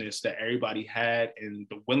connectiveness that everybody had and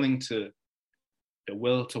the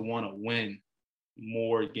will to want to win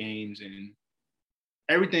more games, and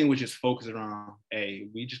everything was just focused around, hey,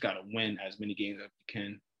 we just got to win as many games as we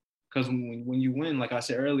can. Because when you win, like I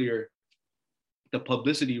said earlier, the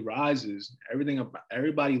publicity rises.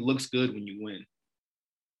 Everybody looks good when you win.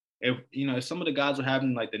 If some of the guys were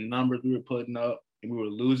having like the numbers we were putting up and we were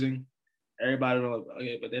losing, everybody was like,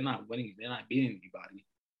 okay, but they're not winning. They're not beating anybody.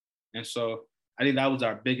 And so I think that was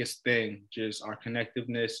our biggest thing, just our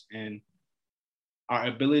connectiveness and our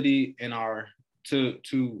ability and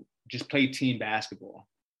to just play team basketball.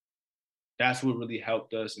 That's what really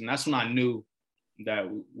helped us. And that's when I knew that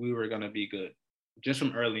we were going to be good, just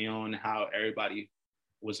from early on, how everybody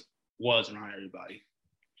was around everybody.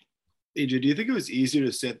 AJ, do you think it was easier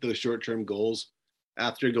to set those short-term goals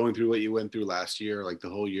after going through what you went through last year, like the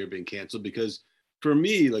whole year being canceled? Because for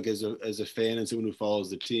me, like as a fan and someone who follows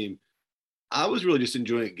the team, I was really just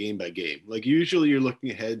enjoying it game by game. Like usually you're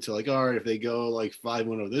looking ahead to like, all right, if they go like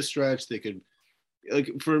 5-1 over this stretch, they could,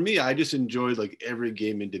 like, for me, I just enjoyed like every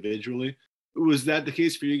game individually. Was that the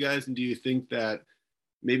case for you guys? And do you think that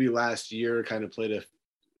maybe last year kind of played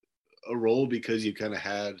a role because you kind of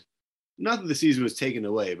had, not that the season was taken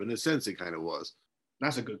away, but in a sense it kind of was?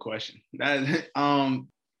 That's a good question. I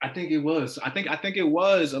think it was. I think it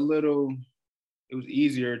was a little. It was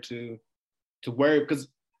easier to worry, because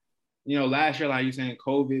last year, like you saying,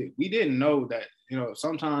 COVID, we didn't know that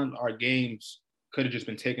sometimes our games could have just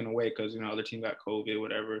been taken away because other team got COVID,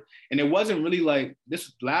 whatever. And it wasn't really like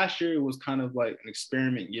this. Last year, it was kind of like an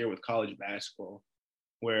experiment year with college basketball,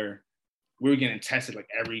 where we were getting tested like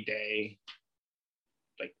every day,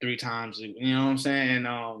 like 3 times. You know what I'm saying?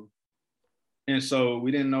 And so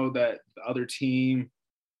we didn't know that the other team,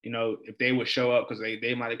 if they would show up, because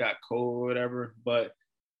they might have got cold or whatever. But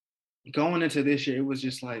going into this year, it was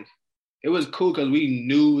just like, it was cool because we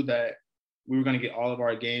knew that we were going to get all of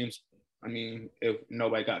our games. I mean, if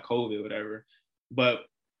nobody got COVID or whatever. But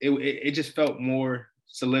it just felt more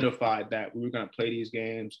solidified that we were going to play these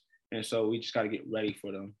games. And so we just got to get ready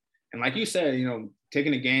for them. And like you said,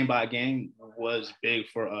 taking it game by game was big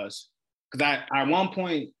for us. Because at one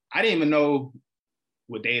point, I didn't even know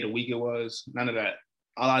what day of the week it was. None of that.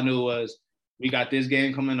 All I knew was we got this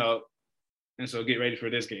game coming up, and so get ready for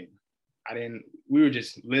this game. We were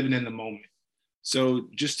just living in the moment. So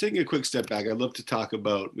just taking a quick step back, I'd love to talk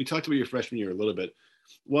about, we talked about your freshman year a little bit.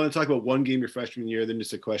 Want to talk about one game your freshman year, then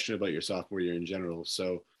just a question about your sophomore year in general.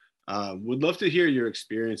 So would love to hear your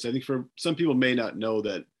experience. I think for some people may not know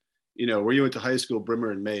that, where you went to high school,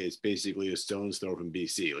 Bremer and May is basically a stone's throw from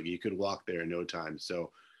BC. Like you could walk there in no time.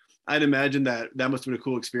 So I'd imagine that must have been a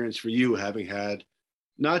cool experience for you, having had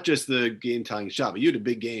not just the game tying shot, but you had a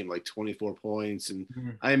big game, like 24 points. And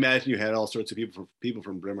I imagine you had all sorts of people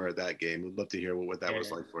from Bremer at that game. We'd love to hear what that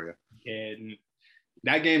was like for you. Yeah, and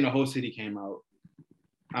that game, the whole city came out.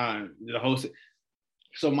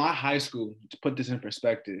 So my high school, to put this in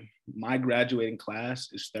perspective, my graduating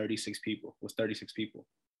class was 36 people.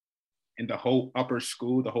 And the whole upper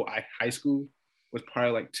school, the whole high school was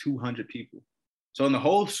probably like 200 people. So in the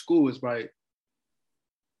whole school is like,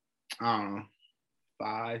 I don't know,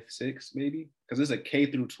 5, 6 maybe, because it's a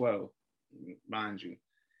K through 12, mind you.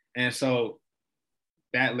 And so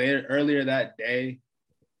earlier that day,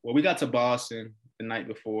 we got to Boston the night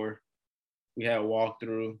before. We had a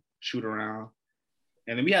walkthrough, shoot around,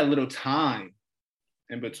 and then we had a little time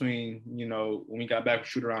in between. When we got back from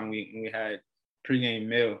shoot around, we had pregame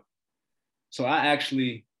meal. So I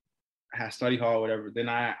had study hall or whatever. Then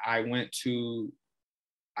I went to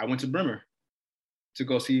Bremer to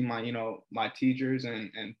go see my teachers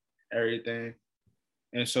and everything.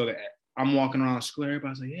 And so I'm walking around school.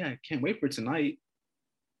 Everybody's like, yeah, I can't wait for tonight.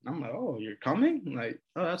 I'm like, oh, you're coming? I'm like,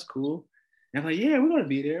 oh, that's cool. And I'm like, yeah, we're gonna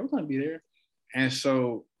be there. We're gonna be there. And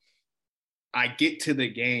so I get to the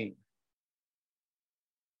game,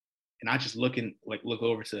 and I just look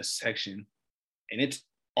over to the section, and it's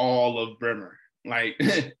all of Bremer. Like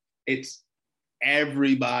it's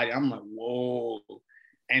everybody. I'm like, whoa.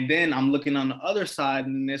 And then I'm looking on the other side,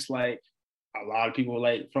 and it's like a lot of people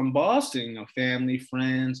like from Boston, you know, family,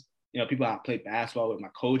 friends, you know, people I play basketball with, my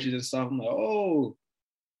coaches and stuff. I'm like, oh,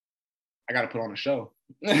 I got to put on a show.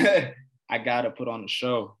 I got to put on a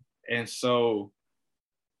show. And so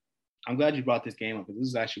I'm glad you brought this game up, because this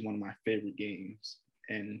is actually one of my favorite games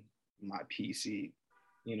in my PC,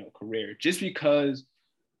 you know, career, just because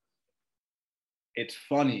it's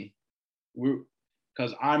funny.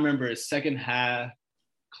 Because I remember a second half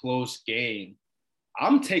close game.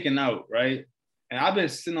 I'm taken out, right? And I've been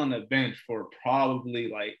sitting on the bench for probably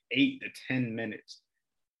like 8 to 10 minutes.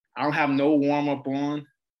 I don't have no warm up on.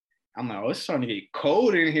 I'm like, oh, it's starting to get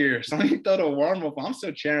cold in here. Somebody throw the warm up. I'm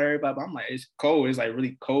still cheering everybody, but I'm like, it's cold. It's like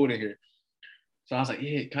really cold in here. So I was like,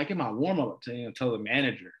 yeah, can I get my warm up to, you know, tell the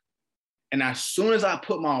manager? And as soon as I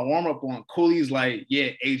put my warm up on, Cooley's like,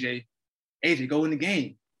 yeah, AJ, go in the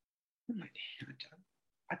game. I'm like, damn,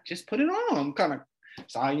 I just put it on. I'm kind of,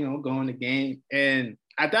 so I, you know, go in the game. And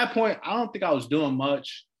at that point, I don't think I was doing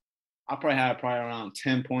much. I probably had around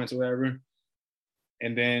 10 points or whatever.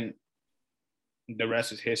 And then the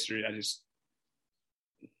rest is history. I just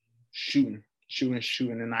shooting.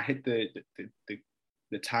 And I hit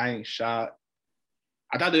the tying shot.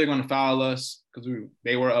 I thought they were going to foul us because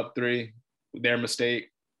they were up 3. Their mistake,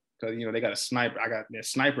 because, you know, they got a sniper. I got their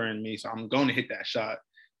sniper in me, so I'm going to hit that shot.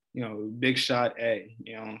 You know, big shot A.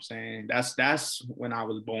 You know what I'm saying? That's when I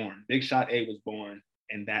was born. Big shot A was born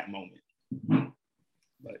in that moment.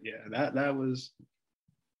 But yeah, that was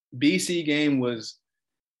BC game was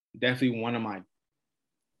definitely one of my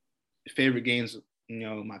favorite games, you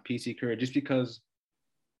know, my PC career, just because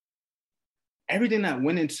everything that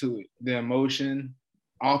went into it, the emotion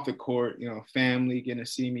off the court, you know, family getting to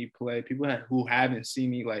see me play, people who haven't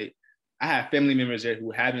seen me, like I have family members there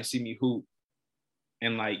who haven't seen me hoop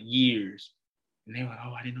in like years, and they were like,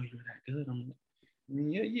 oh, I didn't know you were that good. I'm like,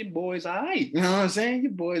 yeah, your boy's all right. You know what I'm saying?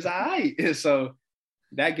 Your boy's all right. And so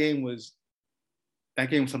that game was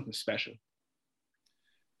something special.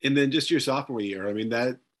 And then just your sophomore year, I mean,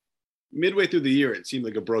 that midway through the year, it seemed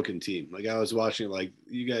like a broken team. Like I was watching, like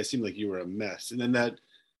you guys seemed like you were a mess. And then that,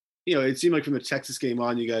 you know, it seemed like from the Texas game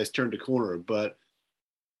on, you guys turned a corner. But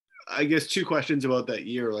I guess 2 questions about that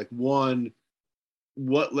year. Like one,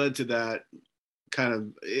 what led to that kind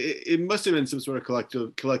of, it must have been some sort of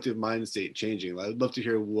collective mind state changing. I'd love to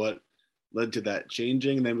hear what led to that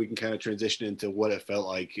changing. And then we can kind of transition into what it felt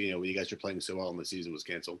like, you know, when you guys were playing so well and the season was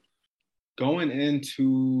canceled. We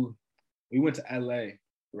went to LA,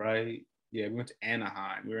 right? Yeah, we went to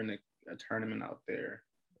Anaheim. We were in a tournament out there.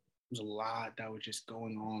 There was a lot that was just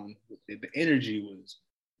going on. The energy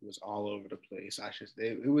was all over the place.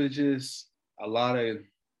 It was just a lot of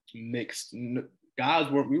mixed guys.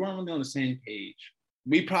 We weren't really on the same page.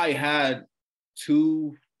 We probably had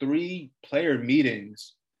 2-3 player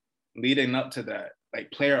meetings leading up to that, like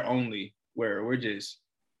player only, where we're just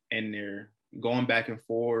in there going back and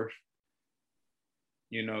forth,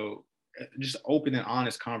 you know, just open and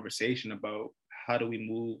honest conversation about how do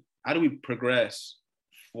we progress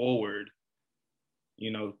forward,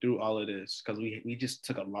 you know, through all of this, because we just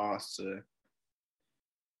took a loss to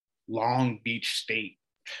Long Beach State,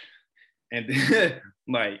 and then,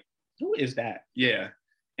 like, who is that? Yeah,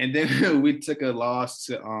 and then we took a loss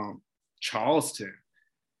to Charleston,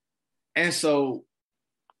 and so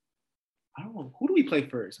I don't know, who do we play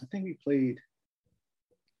first? I think we played.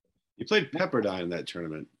 You played Pepperdine in that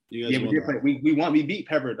tournament. You guys we did play. We beat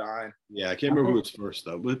Pepperdine. Yeah, I can't remember who was first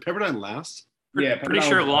though. Was Pepperdine last? Yeah, pretty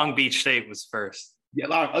sure Long Beach State was first.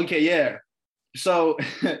 Yeah, okay, yeah. So,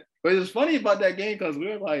 but it was funny about that game because we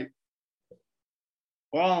were like,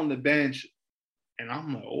 all on the bench, and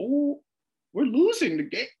I'm like, oh, we're losing the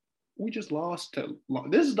game. We just lost to.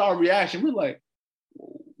 This is our reaction. We're like,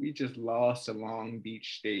 we just lost to Long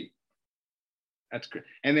Beach State. That's great.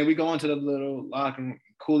 And then we go into the little locker room.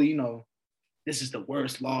 Cooley, you know, this is the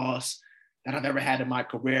worst loss that I've ever had in my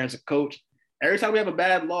career as a coach. Every time we have a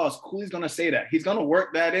bad loss, Cooley's going to say that. He's going to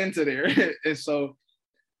work that into there. And so,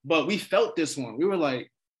 but we felt this one. We were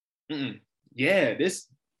like, yeah,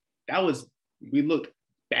 we looked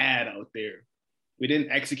bad out there. We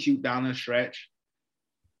didn't execute down the stretch.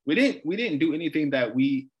 We didn't do anything that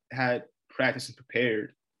we had practiced and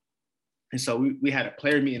prepared. And so we had a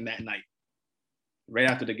player meeting that night. Right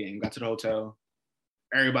after the game, got to the hotel.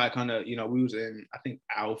 Everybody kind of, you know, we was in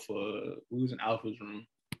Alpha's room.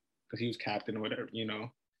 because he was captain or whatever,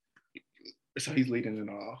 So he's leading it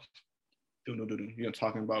off.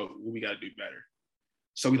 Talking about what we got to do better.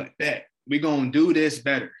 So we like, bet, we going to do this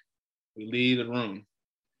better. We leave the room.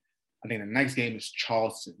 I think the next game is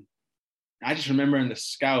Charleston. I just remember in the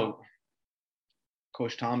scout,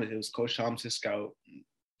 Coach Thomas, it was Coach Thomas' scout.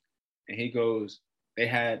 And he goes, they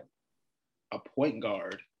had a point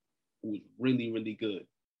guard who was really, really good,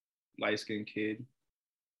 light-skinned kid.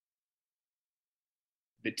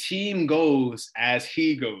 The team goes as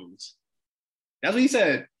he goes. That's what he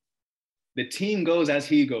said. The team goes as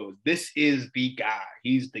he goes. This is the guy.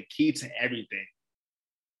 He's the key to everything.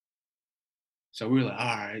 So we were like, all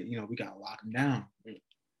right, we got to lock him down.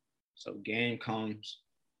 So game comes,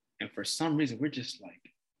 and for some reason, we're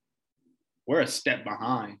a step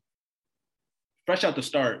behind. Fresh out the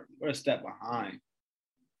start, we're a step behind.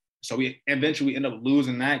 So we eventually end up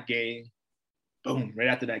losing that game. Boom, right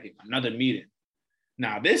after that game, another meeting.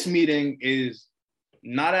 Now, this meeting is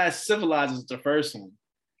not as civilized as the first one.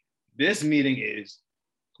 This meeting is,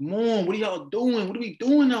 come on, what are y'all doing? What are we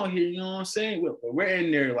doing out here? You know what I'm saying? We're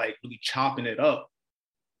in there like really chopping it up.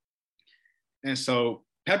 And so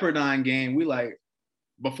Pepperdine game, we like,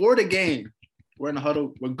 before the game, we're in the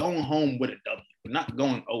huddle, we're going home with a W. We're not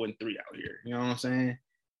going 0-3 out here. You know what I'm saying?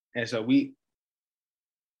 And so we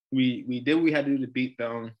did what we had to do to beat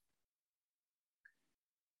them.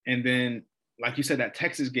 And then, like you said, that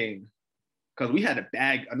Texas game, because we had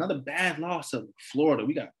another bad loss to Florida.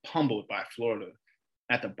 We got pummeled by Florida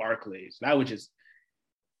at the Barclays. That was just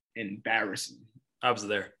embarrassing. I was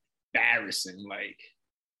there. Embarrassing. Like,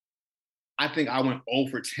 I think I went 0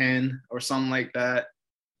 for 10 or something like that.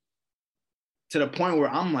 To the point where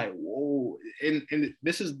I'm like, whoa. And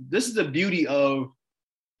this is the beauty of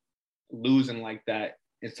losing like that.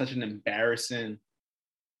 It's such an embarrassing,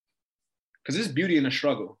 because there's beauty in the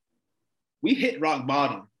struggle. We hit rock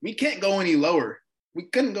bottom. We can't go any lower. We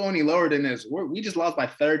couldn't go any lower than this. We just lost by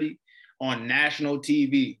 30 on national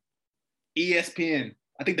TV. ESPN,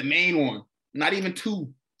 I think the main one, not even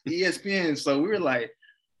 2, ESPN. So we were like,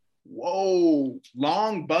 whoa,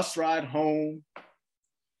 long bus ride home.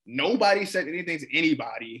 Nobody said anything to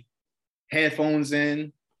anybody. Headphones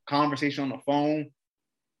in, conversation on the phone.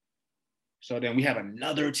 So then we have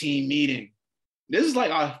another team meeting. This is like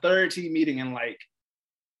our third team meeting in like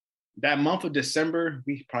that month of December.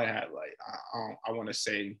 We probably had like, I want to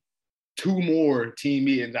say 2 more team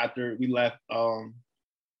meetings after we left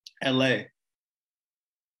LA.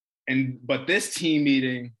 But this team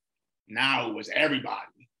meeting now was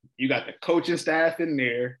everybody. You got the coaching staff in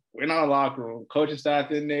there. We're in our locker room, coaching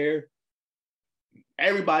staff in there.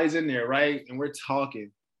 Everybody's in there, right? And we're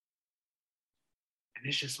talking. And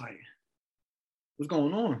it's just like, what's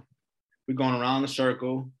going on? We're going around the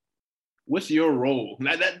circle. What's your role?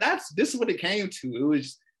 This is what it came to. It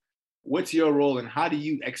was, what's your role and how do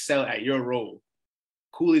you excel at your role?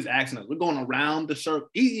 Cooley's asking us. We're going around the circle.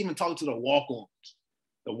 He's even talking to the walk-ons,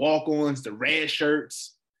 the red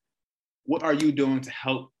shirts. What are you doing to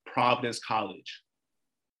help Providence College?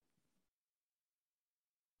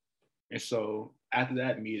 And so after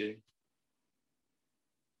that meeting,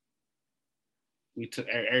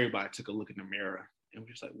 everybody took a look in the mirror and we're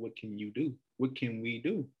just like, what can you do? What can we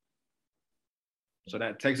do? So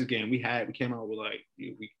that Texas game we came out with like,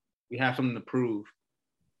 we have something to prove.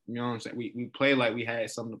 You know what I'm saying? We played like we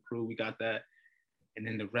had something to prove. We got that. And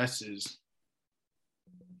then the rest is,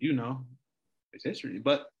 it's history.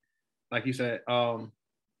 But like you said, I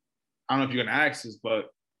don't know if you're going to ask this,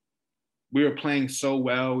 but we were playing so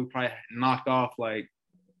well. We probably knocked off 5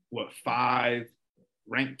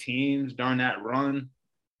 ranked teams during that run.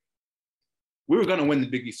 We were going to win the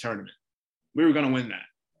Big East tournament. We were going to win that.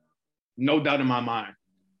 No doubt in my mind.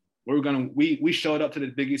 We showed up to the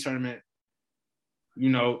Big East tournament,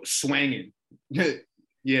 swinging.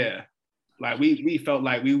 Yeah. Like we felt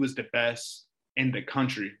like we was the best in the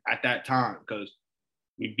country at that time because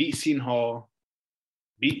we beat Seton Hall,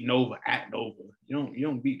 beat Nova at Nova. You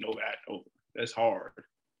don't beat Nova at Nova. That's hard.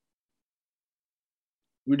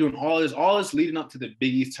 We're doing all this leading up to the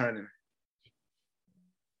Big East tournament.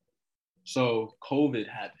 So COVID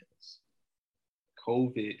happens.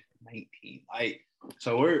 COVID-19.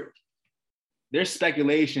 So there's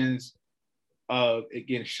speculations of it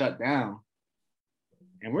getting shut down.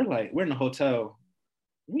 And we're in the hotel.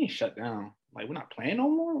 We ain't shut down. Like, we're not playing no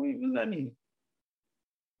more? What does that mean?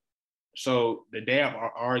 So the day of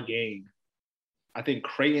our game, I think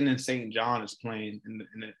Creighton and St. John is playing in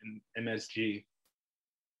MSG.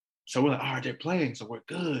 So we're like, all right, they're playing, so we're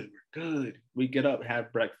good. We get up,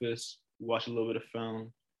 have breakfast, watch a little bit of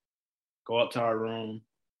film, go up to our room.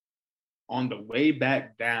 On the way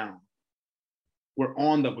back down,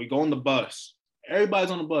 We go on the bus.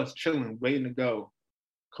 Everybody's on the bus, chilling, waiting to go.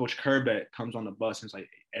 Coach Kerbeck comes on the bus and is like,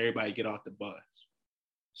 everybody get off the bus.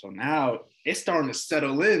 So now it's starting to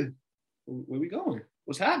settle in. Where we going?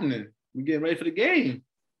 What's happening? We getting ready for the game.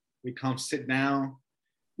 We come sit down.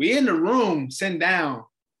 We in the room, sitting down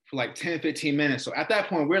for like 10, 15 minutes. So at that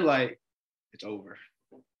point, we're like, it's over.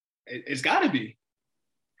 It's got to be.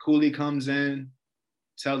 Cooley comes in,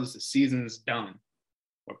 tells us the season's done.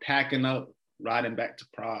 We're packing up, riding back to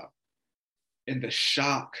Prague. And the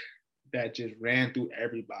shock that just ran through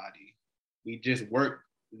everybody. We just worked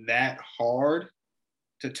that hard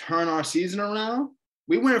to turn our season around.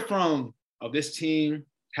 We went from, this team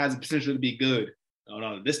has the potential to be good. Oh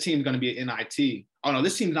no, this team's going to be an NIT. Oh no,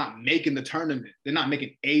 this team's not making the tournament. They're not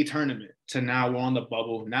making a tournament. To now we're on the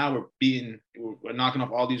bubble. Now we're knocking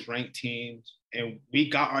off all these ranked teams. And we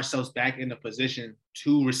got ourselves back in the position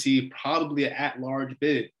to receive probably an at-large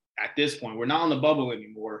bid. At this point, we're not on the bubble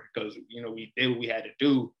anymore because, we did what we had to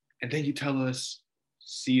do. And then you tell us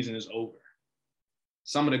season is over.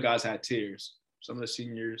 Some of the guys had tears. Some of the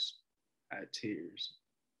seniors had tears.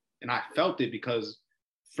 And I felt it because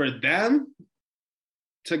for them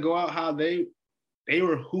to go out how they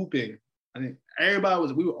were hooping. I think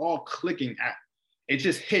we were all clicking at, it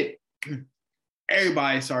just hit.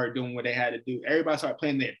 Everybody started doing what they had to do. Everybody started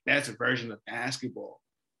playing their best version of basketball.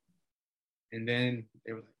 And then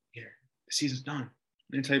they were like, here, the season's done.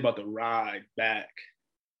 Let me tell you about the ride back.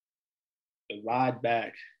 The ride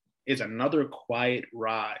back is another quiet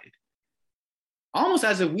ride. Almost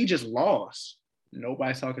as if we just lost.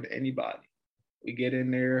 Nobody's talking to anybody. We get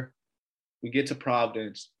in there. We get to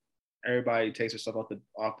Providence. Everybody takes their stuff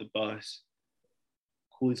off the bus.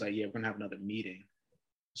 Cooley's like, yeah, we're going to have another meeting.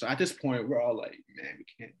 So at this point, we're all like, man, we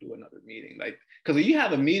can't do another meeting. Like, because when you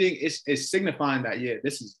have a meeting, it's signifying that, yeah,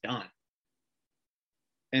 this is done.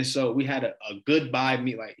 And so we had a goodbye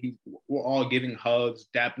meet. Like, we're all giving hugs,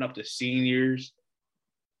 dapping up the seniors.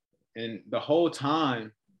 And the whole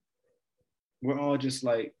time, we're all just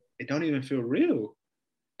like, it don't even feel real.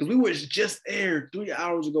 Because we were just there 3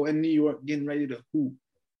 hours ago in New York getting ready to hoop.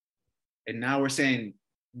 And now we're saying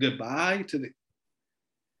goodbye to the.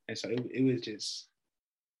 And so it was just,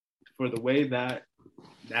 for the way that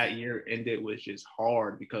year ended was just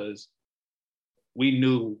hard because we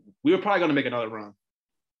knew we were probably going to make another run.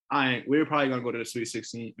 We were probably going to go to the Sweet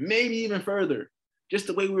 16, maybe even further. Just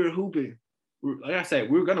the way we were hooping. Like I said,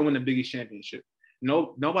 we were going to win the Big East championship.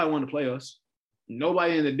 Nobody wanted to play us.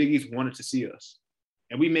 Nobody in the Big East wanted to see us.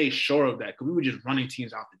 And we made sure of that because we were just running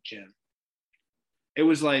teams out the gym. It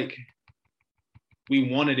was like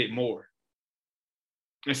we wanted it more.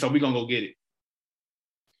 And so we're going to go get it.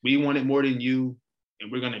 We want it more than you,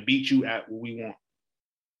 and we're going to beat you at what we want.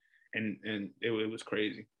 And it was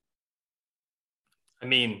crazy. I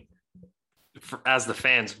mean, as the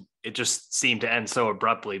fans, it just seemed to end so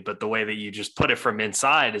abruptly, but the way that you just put it from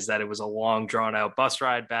inside is that it was a long, drawn-out bus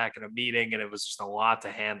ride back and a meeting, and it was just a lot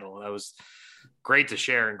to handle. That was great to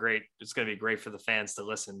share and great. It's going to be great for the fans to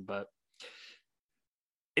listen. But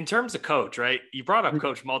in terms of Coach, right, you brought up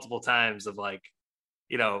Coach multiple times of like,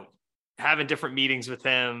 having different meetings with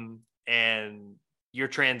him and your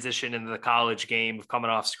transition into the college game of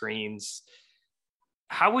coming off screens.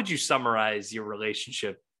 How would you summarize your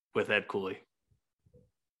relationship with Ed Cooley?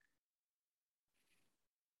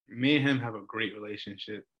 Me and him have a great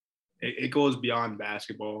relationship. It goes beyond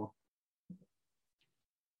basketball.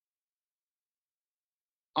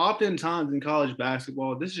 Oftentimes in college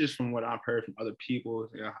basketball, this is just from what I've heard from other people,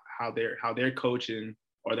 how they're coaching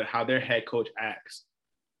or how their head coach acts.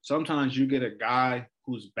 Sometimes you get a guy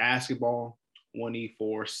who's basketball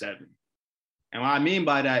 24/7. And what I mean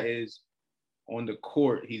by that is on the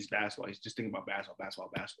court, he's basketball. He's just thinking about basketball.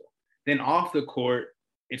 Then off the court,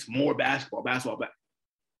 it's more basketball.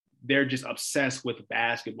 They're just obsessed with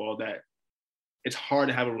basketball that it's hard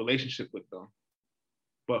to have a relationship with them.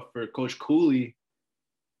 But for Coach Cooley,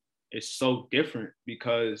 it's so different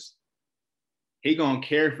because he gonna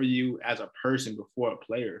care for you as a person before a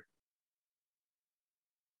player.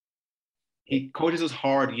 He coaches us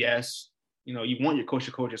hard, yes. You want your coach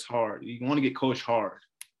to coach us hard. You want to get coached hard.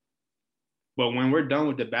 But when we're done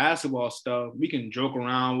with the basketball stuff, we can joke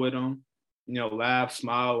around with him, laugh,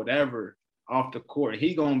 smile, whatever, off the court.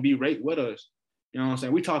 He gonna be right with us. You know what I'm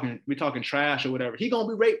saying? We talking trash or whatever. He gonna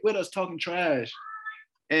be right with us talking trash.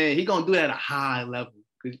 And he gonna do that at a high level.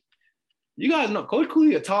 Because you guys know Coach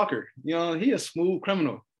Cooley a talker. He a smooth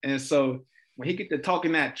criminal. And so when he get to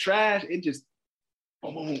talking that trash, it just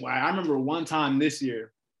boom, boom, boom. I remember one time this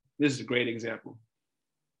year, this is a great example.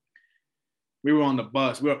 We were on the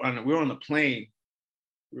bus. We were on the plane.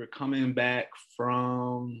 We were coming back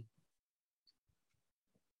from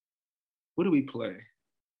What did we play?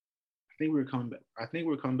 I think we were coming back. I think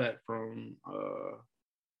we were coming back from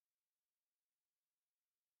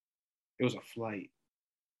it was a flight.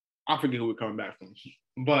 I forget who we were coming back from.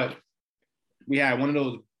 But we had one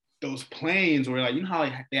of those planes where, like, you know how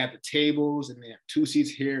they have the tables and they have 2 seats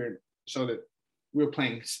here, and so that we were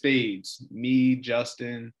playing spades. Me,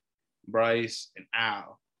 Justin, Bryce, and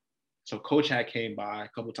Al. So Coach had came by a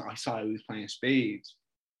couple of times. He saw we was playing spades.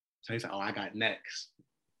 So he's like, "Oh, I got next."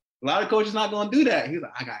 A lot of coaches not gonna do that. He's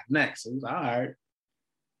like, "I got next." So he was like, "All right."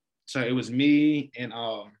 So it was me and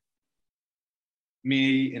Al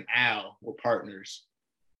were partners,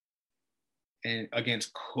 and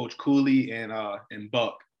against Coach Cooley and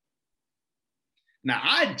Buck. Now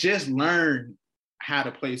I just learned how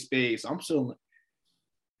to play spades. So I'm still,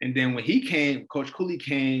 and then when he came, Coach Cooley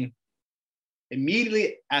came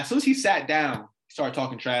immediately. As soon as he sat down, he started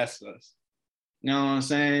talking trash to us. You know what I'm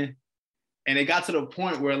saying? And it got to the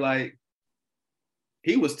point where, like,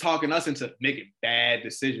 he was talking us into making bad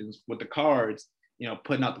decisions with the cards, you know,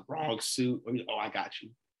 putting out the wrong suit. "Oh, I got you.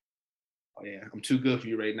 Oh, yeah, I'm too good for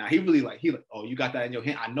you right now." He like, "Oh, you got that in your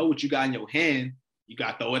hand. I know what you got in your hand. You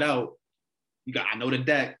got to throw it out. I know the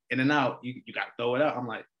deck in and out. You got to throw it out." I'm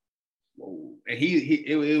like, whoa. And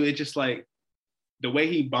it just like, the way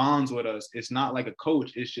he bonds with us, it's not like a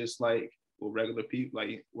coach. It's just like, well, regular people.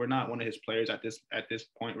 Like, we're not one of his players at this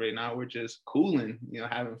point right now. We're just cooling, you know,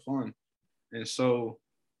 having fun. And so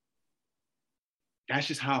that's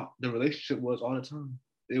just how the relationship was all the time.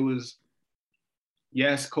 It was,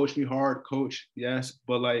 yes, coach me hard, coach, yes.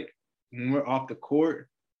 But, like, when we're off the court,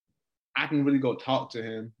 I can really go talk to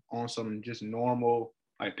him on some just normal,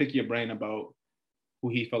 like, pick your brain about who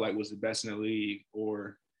he felt like was the best in the league,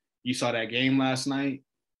 or you saw that game last night,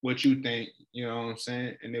 what you think, you know what I'm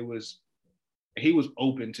saying? And he was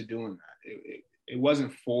open to doing that. It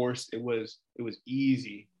wasn't forced. It was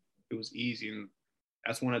easy. It was easy. And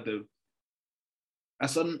that's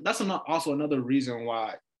also another reason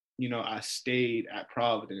why, you know, I stayed at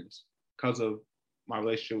Providence, because of my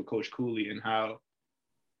relationship with Coach Cooley and how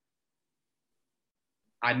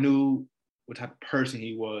I knew what type of person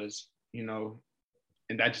he was, you know,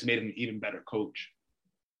 and that just made him an even better coach.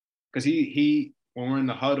 Because he when we're in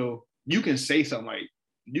the huddle, you can say something, like,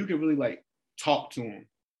 you can really, like, talk to him.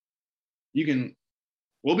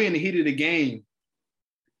 We'll be in the heat of the game,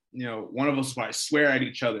 you know, one of us will probably swear at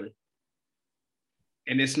each other.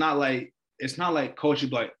 And it's not like coach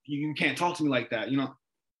would be like, "You can't talk to me like that." You know,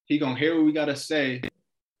 he gonna hear what we gotta say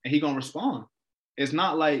and he gonna respond. It's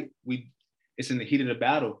not like it's in the heat of the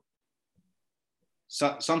battle.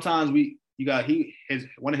 So sometimes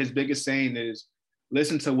one of his biggest saying is,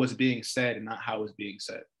 listen to what's being said and not how it's being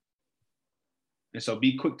said. And so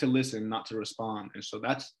be quick to listen, not to respond. And so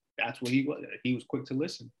that's what he was. He was quick to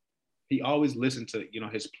listen. He always listened to, you know,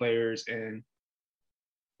 his players and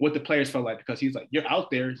what the players felt like, because he's like, "You're out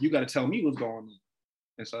there, you got to tell me what's going on."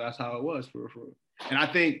 And so that's how it was for. And I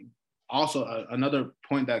think also another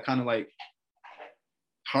point that kind of like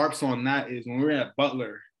harps on that is when we were at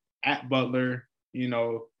Butler, you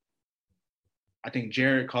know, I think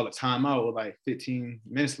Jared called a timeout with like 15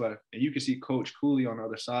 minutes left, and you can see Coach Cooley on the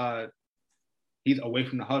other side. He's away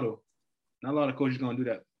from the huddle. Not a lot of coaches going to do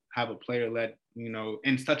that, have a player let, you know,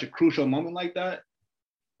 in such a crucial moment like that.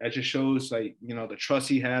 That just shows, like, you know, the trust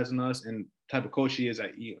he has in us and type of coach he is.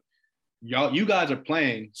 That you guys are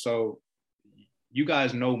playing, so you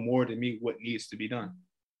guys know more than me what needs to be done.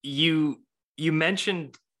 You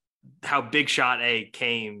mentioned how Big Shot A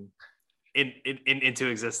came into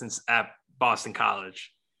existence at Boston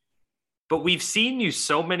College, but we've seen you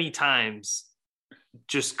so many times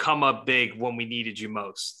just come up big when we needed you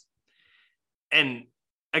most. And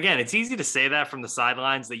again, it's easy to say that from the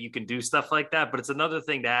sidelines, that you can do stuff like that, but it's another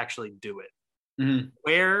thing to actually do it. Mm-hmm.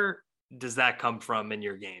 Where does that come from in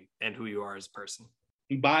your game and who you are as a person?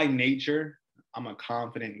 By nature, I'm a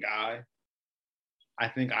confident guy. I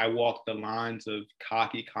think I walk the lines of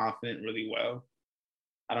cocky, confident really well.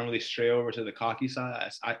 I don't really stray over to the cocky side.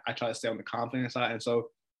 I try to stay on the confident side. And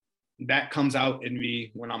so that comes out in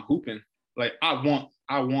me when I'm hooping. Like, I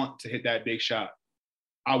want to hit that big shot.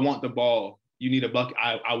 I want the ball. You need a bucket.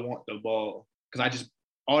 I want the ball. Because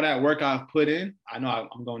all that work I've put in, I know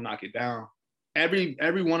I'm going to knock it down. Every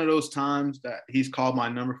one of those times that he's called my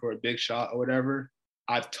number for a big shot or whatever,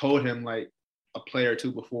 I've told him, like, a play or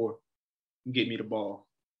two before, "Get me the ball.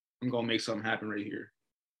 I'm going to make something happen right here."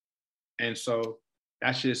 And so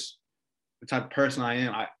that's just the type of person I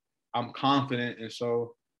am. I'm confident. And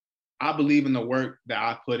so I believe in the work that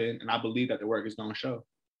I put in, and I believe that the work is going to show.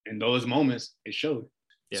 In those moments, it showed.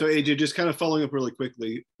 Yeah. So AJ, just kind of following up really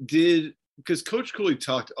quickly, did because Coach Cooley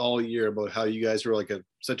talked all year about how you guys were like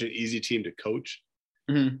such an easy team to coach.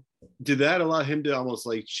 Mm-hmm. Did that allow him to almost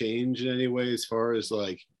like change in any way as far as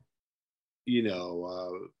like,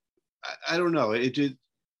 I don't know. It did.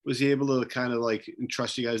 Was he able to kind of like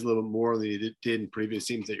trust you guys a little more than he did in previous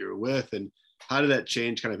teams that you were with? And how did that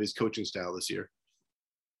change kind of his coaching style this year?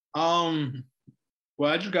 Well,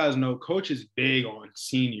 as you guys know, Coach is big on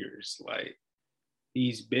seniors. Like,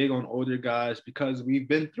 he's big on older guys because we've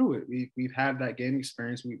been through it. We've had that game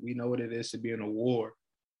experience. We know what it is to be in a war.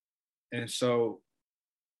 And so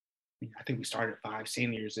I think we started 5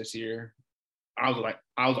 seniors this year. I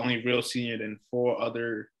was only real senior than 4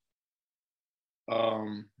 other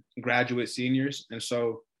graduate seniors. And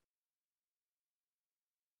so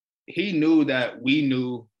he knew that we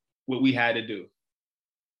knew what we had to do.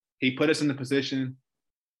 He put us in the position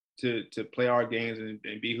to play our games and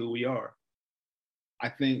be who we are. I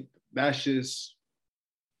think that's the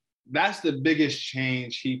biggest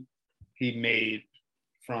change he made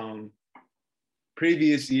from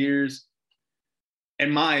previous years,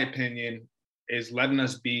 in my opinion, is letting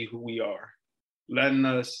us be who we are. Letting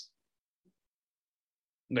us,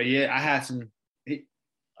 but yeah, I had some, he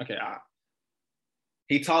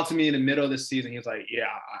talked to me in the middle of the season. He was like, yeah,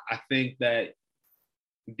 I think that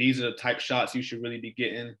these are the type shots you should really be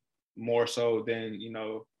getting more so than,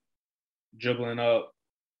 dribbling up,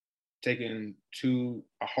 taking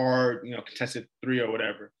a hard, contested 3 or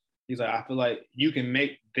whatever. He's like, I feel like you can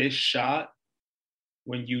make this shot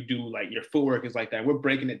when you do like your footwork is like that. We're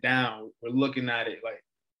breaking it down. We're looking at it like,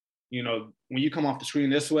 when you come off the screen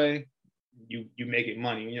this way, you make it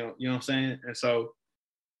money. You know what I'm saying? And so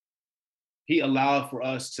he allowed for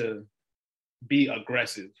us to be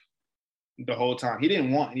aggressive the whole time. He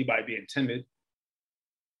didn't want anybody being timid.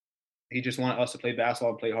 He just wanted us to play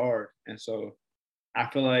basketball and play hard. And so I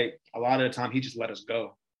feel like a lot of the time he just let us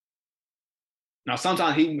go. Now,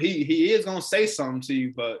 sometimes he is gonna say something to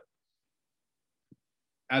you, but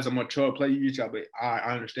as a mature player, you just gotta be,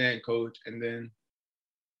 I understand, coach, and then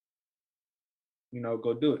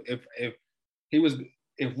go do it.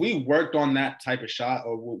 If we worked on that type of shot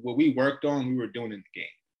or what we worked on, we were doing in the game.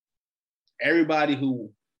 Everybody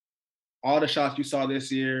all the shots you saw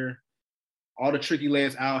this year, all the tricky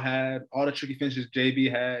layups Al had, all the tricky finishes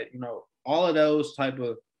JB had, all of those type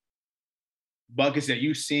of buckets that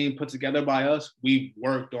you've seen put together by us, we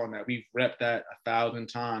worked on that. We've repped that 1,000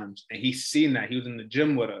 times. And he's seen that. He was in the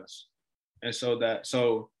gym with us. And so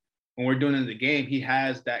when we're doing it in the game, he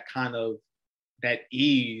has that kind of, that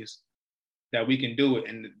ease that we can do it.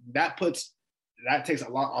 And that takes a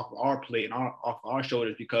lot off our plate and off our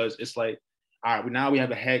shoulders, because it's like, all right, now we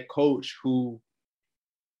have a head coach who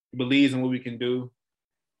believes in what we can do,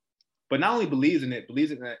 but not only believes in it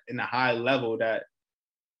in a high level that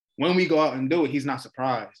when we go out and do it, he's not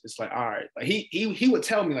surprised. It's like, all right. Like he would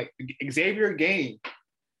tell me, like, Xavier game,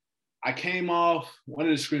 I came off one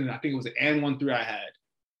of the screens, I think it was an N1-3 I had.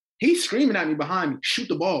 He's screaming at me behind me, shoot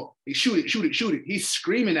the ball. Shoot it. He's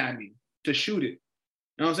screaming at me to shoot it. You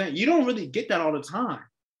know what I'm saying? You don't really get that all the time.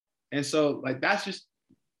 And so, like, that's just,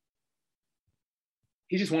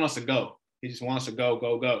 he just wants us to go. He just wants us to go.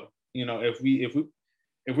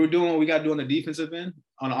 If we're doing what we got to do on the defensive end,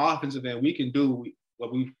 on the offensive end, we can do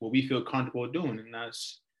what we feel comfortable doing. And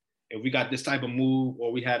that's, if we got this type of move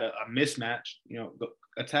or we had a mismatch, go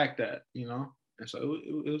attack that, And so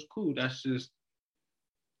it was cool. That's just,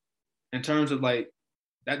 in terms of like,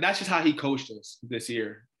 that's just how he coached us this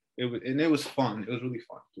year. It was fun. It was really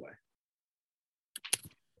fun to play.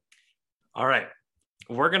 All right.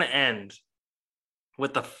 We're going to end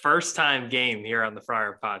with the first time game here on the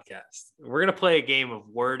Friar Podcast. We're going to play a game of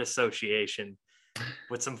word association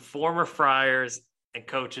with some former Friars and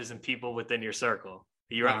coaches and people within your circle.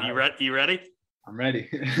 You ready? I'm ready.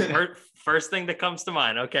 First thing that comes to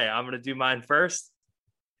mind. Okay, I'm going to do mine first.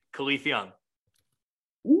 Khalif Young.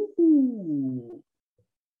 Ooh.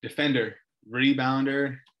 Defender,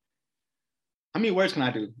 rebounder. How many words can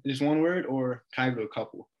I do? Just one word, or can I do a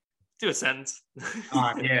couple? Do a sentence.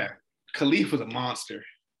 Yeah. Khalif was a monster.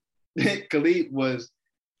 Khalif was,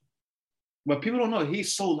 but people don't know,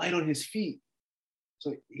 he's so light on his feet.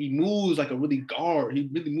 So he moves like a really guard. He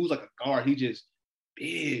really moves like a guard. He just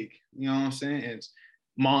big, you know what I'm saying? And it's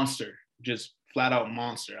monster, just flat out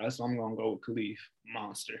monster. That's why I'm going to go with Khalif,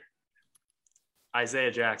 monster.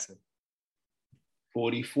 Isaiah Jackson.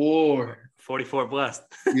 44 blessed.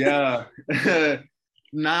 Yeah.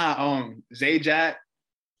 Zajac.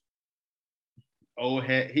 Old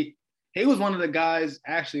head. He was one of the guys,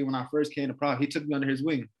 actually, when I first came to Prague, he took me under his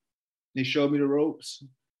wing. He showed me the ropes,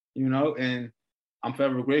 and I'm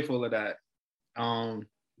forever grateful of that.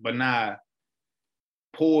 But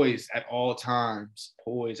poised at all times.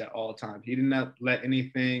 Poised at all times. He did not let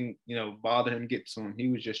anything, bother him, get to him. He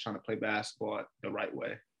was just trying to play basketball the right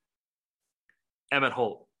way. Emmett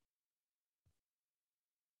Holt.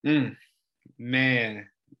 Man.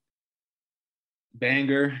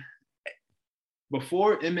 Banger.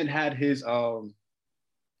 Before Emmett had his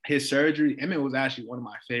surgery, Emmett was actually one of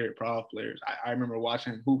my favorite pro players. I remember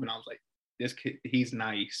watching him hoop, and I was like, this kid, he's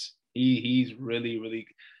nice. He's really, really.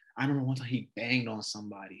 I remember one time he banged on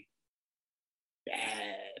somebody.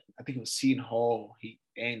 Bad. I think it was Seton Hall. He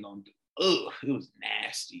banged on. Ugh, it was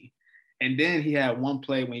nasty. And then he had one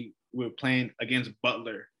play when we were playing against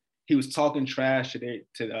Butler. He was talking trash to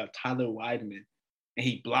Tyler Weidman, and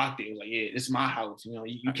he blocked it. He was like, "Yeah, this is my house.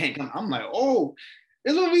 You can't come." I'm like, "Oh,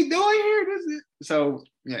 this is what we doing here." This is so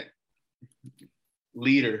yeah.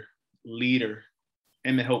 Leader,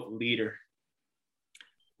 Emmett Hope, leader.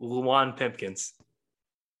 Luwan Pimpkins.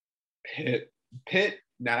 Pitt.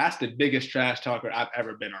 Now that's the biggest trash talker I've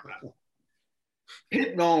ever been around.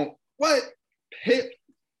 Pitt don't what? Pitt.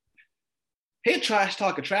 He'll trash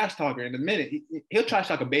talk a trash talker in a minute. He'll trash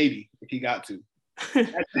talk a baby if he got to.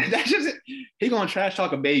 That's just it. He gonna trash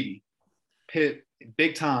talk a baby. Pitt,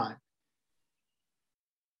 big time.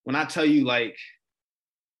 When I tell you, like,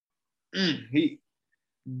 the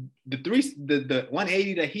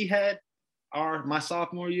 180 that he had my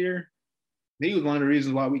sophomore year, he was one of the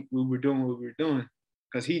reasons why we were doing what we were doing.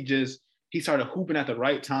 Because he started hooping at the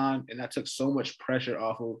right time, and that took so much pressure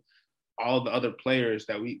off of all the other players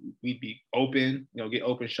that we'd be open, get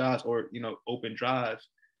open shots or, open drives.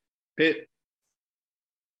 Pitt,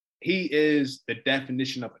 he is the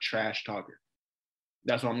definition of a trash talker.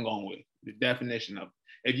 That's what I'm going with, the definition of it.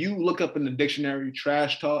 If you look up in the dictionary,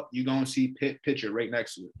 trash talk, you're going to see Pitt picture right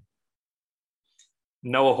next to it.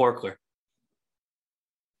 Noah Horkler.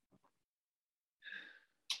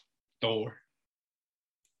 Thor.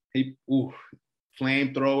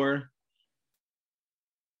 Flamethrower.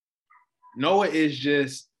 Noah is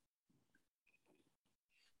just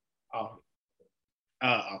a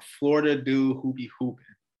Florida dude who be hooping.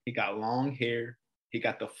 He got long hair. He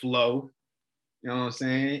got the flow. You know what I'm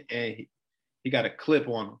saying? And he got a clip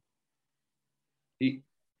on him.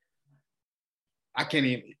 I can't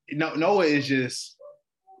even. Noah is just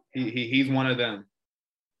he's one of them.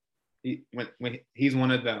 When he's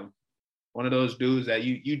one of them, one of those dudes that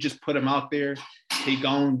you just put him out there, he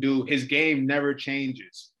gonna do. His game never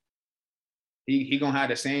changes. He gonna have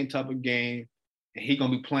the same type of game, and he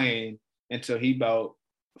gonna be playing until he about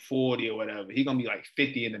 40 or whatever. He gonna be like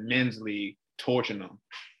 50 in the men's league, torching them,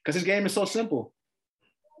 because his game is so simple.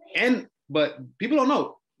 But people don't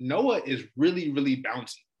know Noah is really, really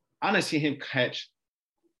bouncy. I done seen him catch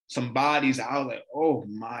some bodies. I was like, oh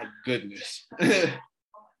my goodness.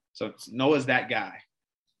 So Noah's that guy.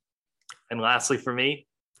 And lastly, for me,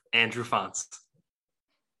 Andrew Fonts.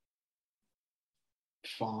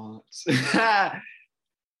 Fonts.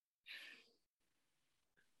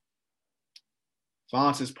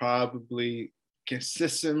 Fonts is probably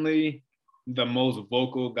consistently the most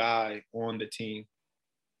vocal guy on the team.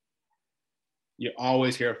 You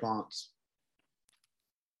always hear Fonts.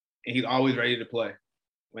 And he's always ready to play.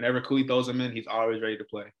 Whenever Cooley throws him in, he's always ready to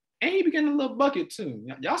play. And he be getting a little bucket too.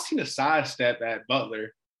 Y'all seen a sidestep at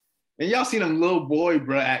Butler. And y'all seen him little boy,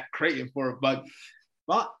 bro, at Creighton for a bucket.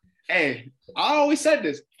 Hey, I always said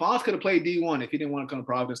this. Fonts could have played D1 if he didn't want to come to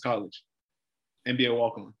Providence College and be a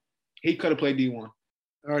walk-on. He could have played D1.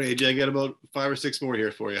 All right, AJ, I got about 5 or 6 more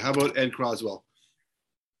here for you. How about Ed Croswell?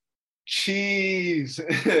 Cheese.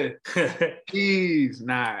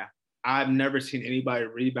 Nah, I've never seen anybody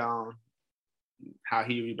rebound how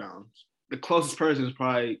he rebounds. The closest person is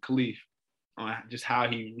probably Khalif on just how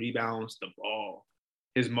he rebounds the ball.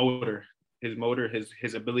 His motor,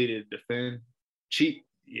 his ability to defend. Cheap,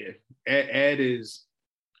 yeah. Ed is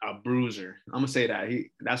a bruiser. I'm gonna say that.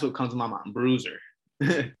 That's what comes to my mind. Bruiser.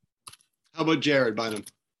 How about Jared Bynum?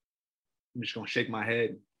 I'm just gonna shake my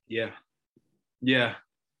head. Yeah.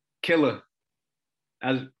 Killer.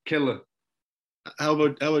 As killer. How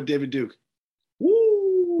about David Duke?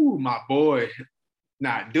 Woo, my boy.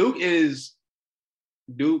 Nah, Duke is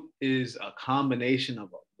a combination of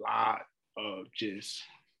a lot of just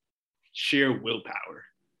sheer willpower.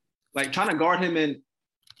 Like trying to guard him in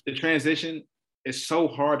the transition is so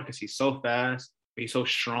hard because he's so fast, but he's so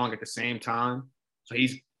strong at the same time. So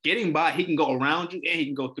he's getting by, he can go around you and he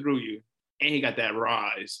can go through you. And he got that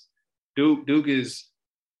rise. Duke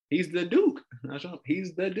he's the Duke.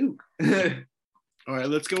 He's the Duke. All right,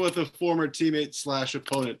 let's go with a former teammate /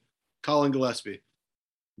 opponent, Colin Gillespie.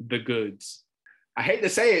 The goods. I hate to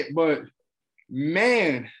say it, but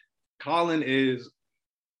man, Colin is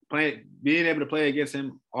being able to play against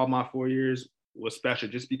him all my 4 years was special,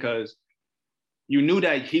 just because you knew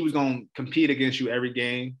that he was gonna compete against you every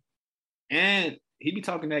game, and he'd be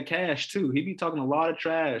talking that cash too. He'd be talking a lot of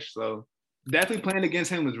trash. So definitely playing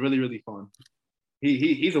against him was really, really fun.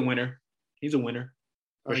 He's a winner. He's a winner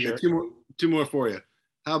for sure. Two more for you.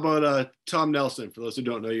 How about Tom Nelson? For those who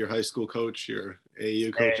don't know, your high school coach, your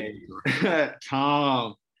AAU coach. Hey.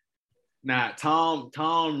 Tom,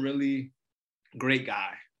 really great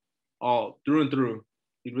guy, all through and through.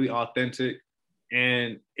 He's really authentic.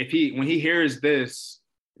 And when he hears this,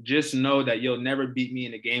 just know that you'll never beat me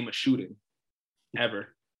in a game of shooting,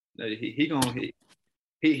 ever. He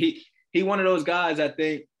one of those guys, I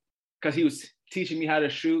think, because he was teaching me how to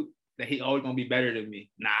shoot, that he always gonna be better than me.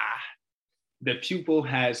 Nah, the pupil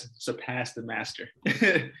has surpassed the master. All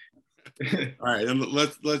right, and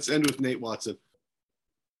let's end with Nate Watson.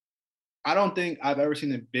 I don't think I've ever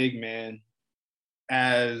seen a big man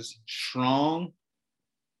as strong,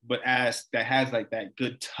 but as that has like that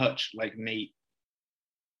good touch like Nate.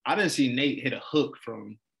 I didn't see Nate hit a hook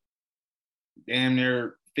from damn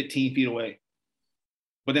near 15 feet away.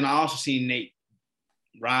 But then I also see Nate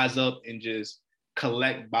rise up and just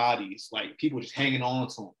collect bodies, like people just hanging on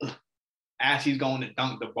to him as he's going to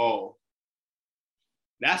dunk the ball.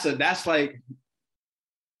 That's like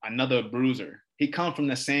another bruiser. He comes from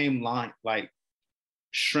the same line, like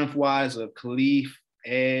strength-wise of Khalif,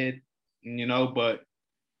 Ed, but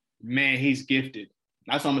man, he's gifted.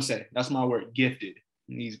 That's what I'm gonna say. That's my word, gifted.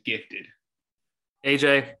 He's gifted.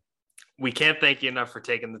 AJ, we can't thank you enough for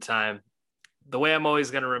taking the time. The way I'm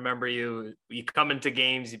always going to remember you, you come into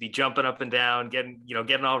games, you'd be jumping up and down,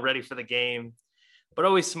 getting all ready for the game, but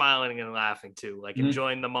always smiling and laughing too, like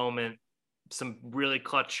enjoying the moment, some really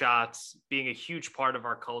clutch shots, being a huge part of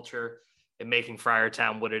our culture and making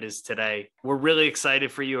Friartown what it is today. We're really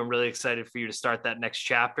excited for you. I'm really excited for you to start that next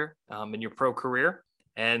chapter in your pro career.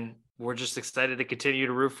 And we're just excited to continue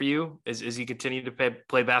to root for you as you continue to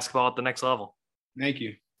play basketball at the next level. Thank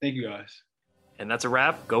you. Thank you, guys. And that's a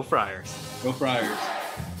wrap. Go Friars. Go Friars.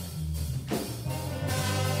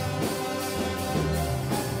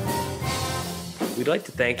 We'd like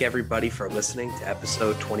to thank everybody for listening to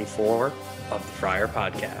episode 24 of the Friar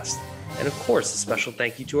Podcast. And of course, a special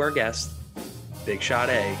thank you to our guest, Big Shot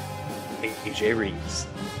A, AJ Reeves.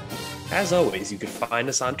 As always, you can find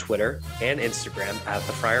us on Twitter and Instagram at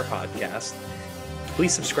the Friar Podcast.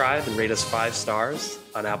 Please subscribe and rate us 5 stars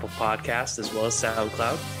on Apple Podcasts as well as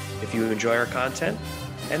SoundCloud if you enjoy our content.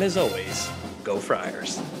 And as always, go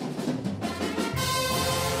Friars.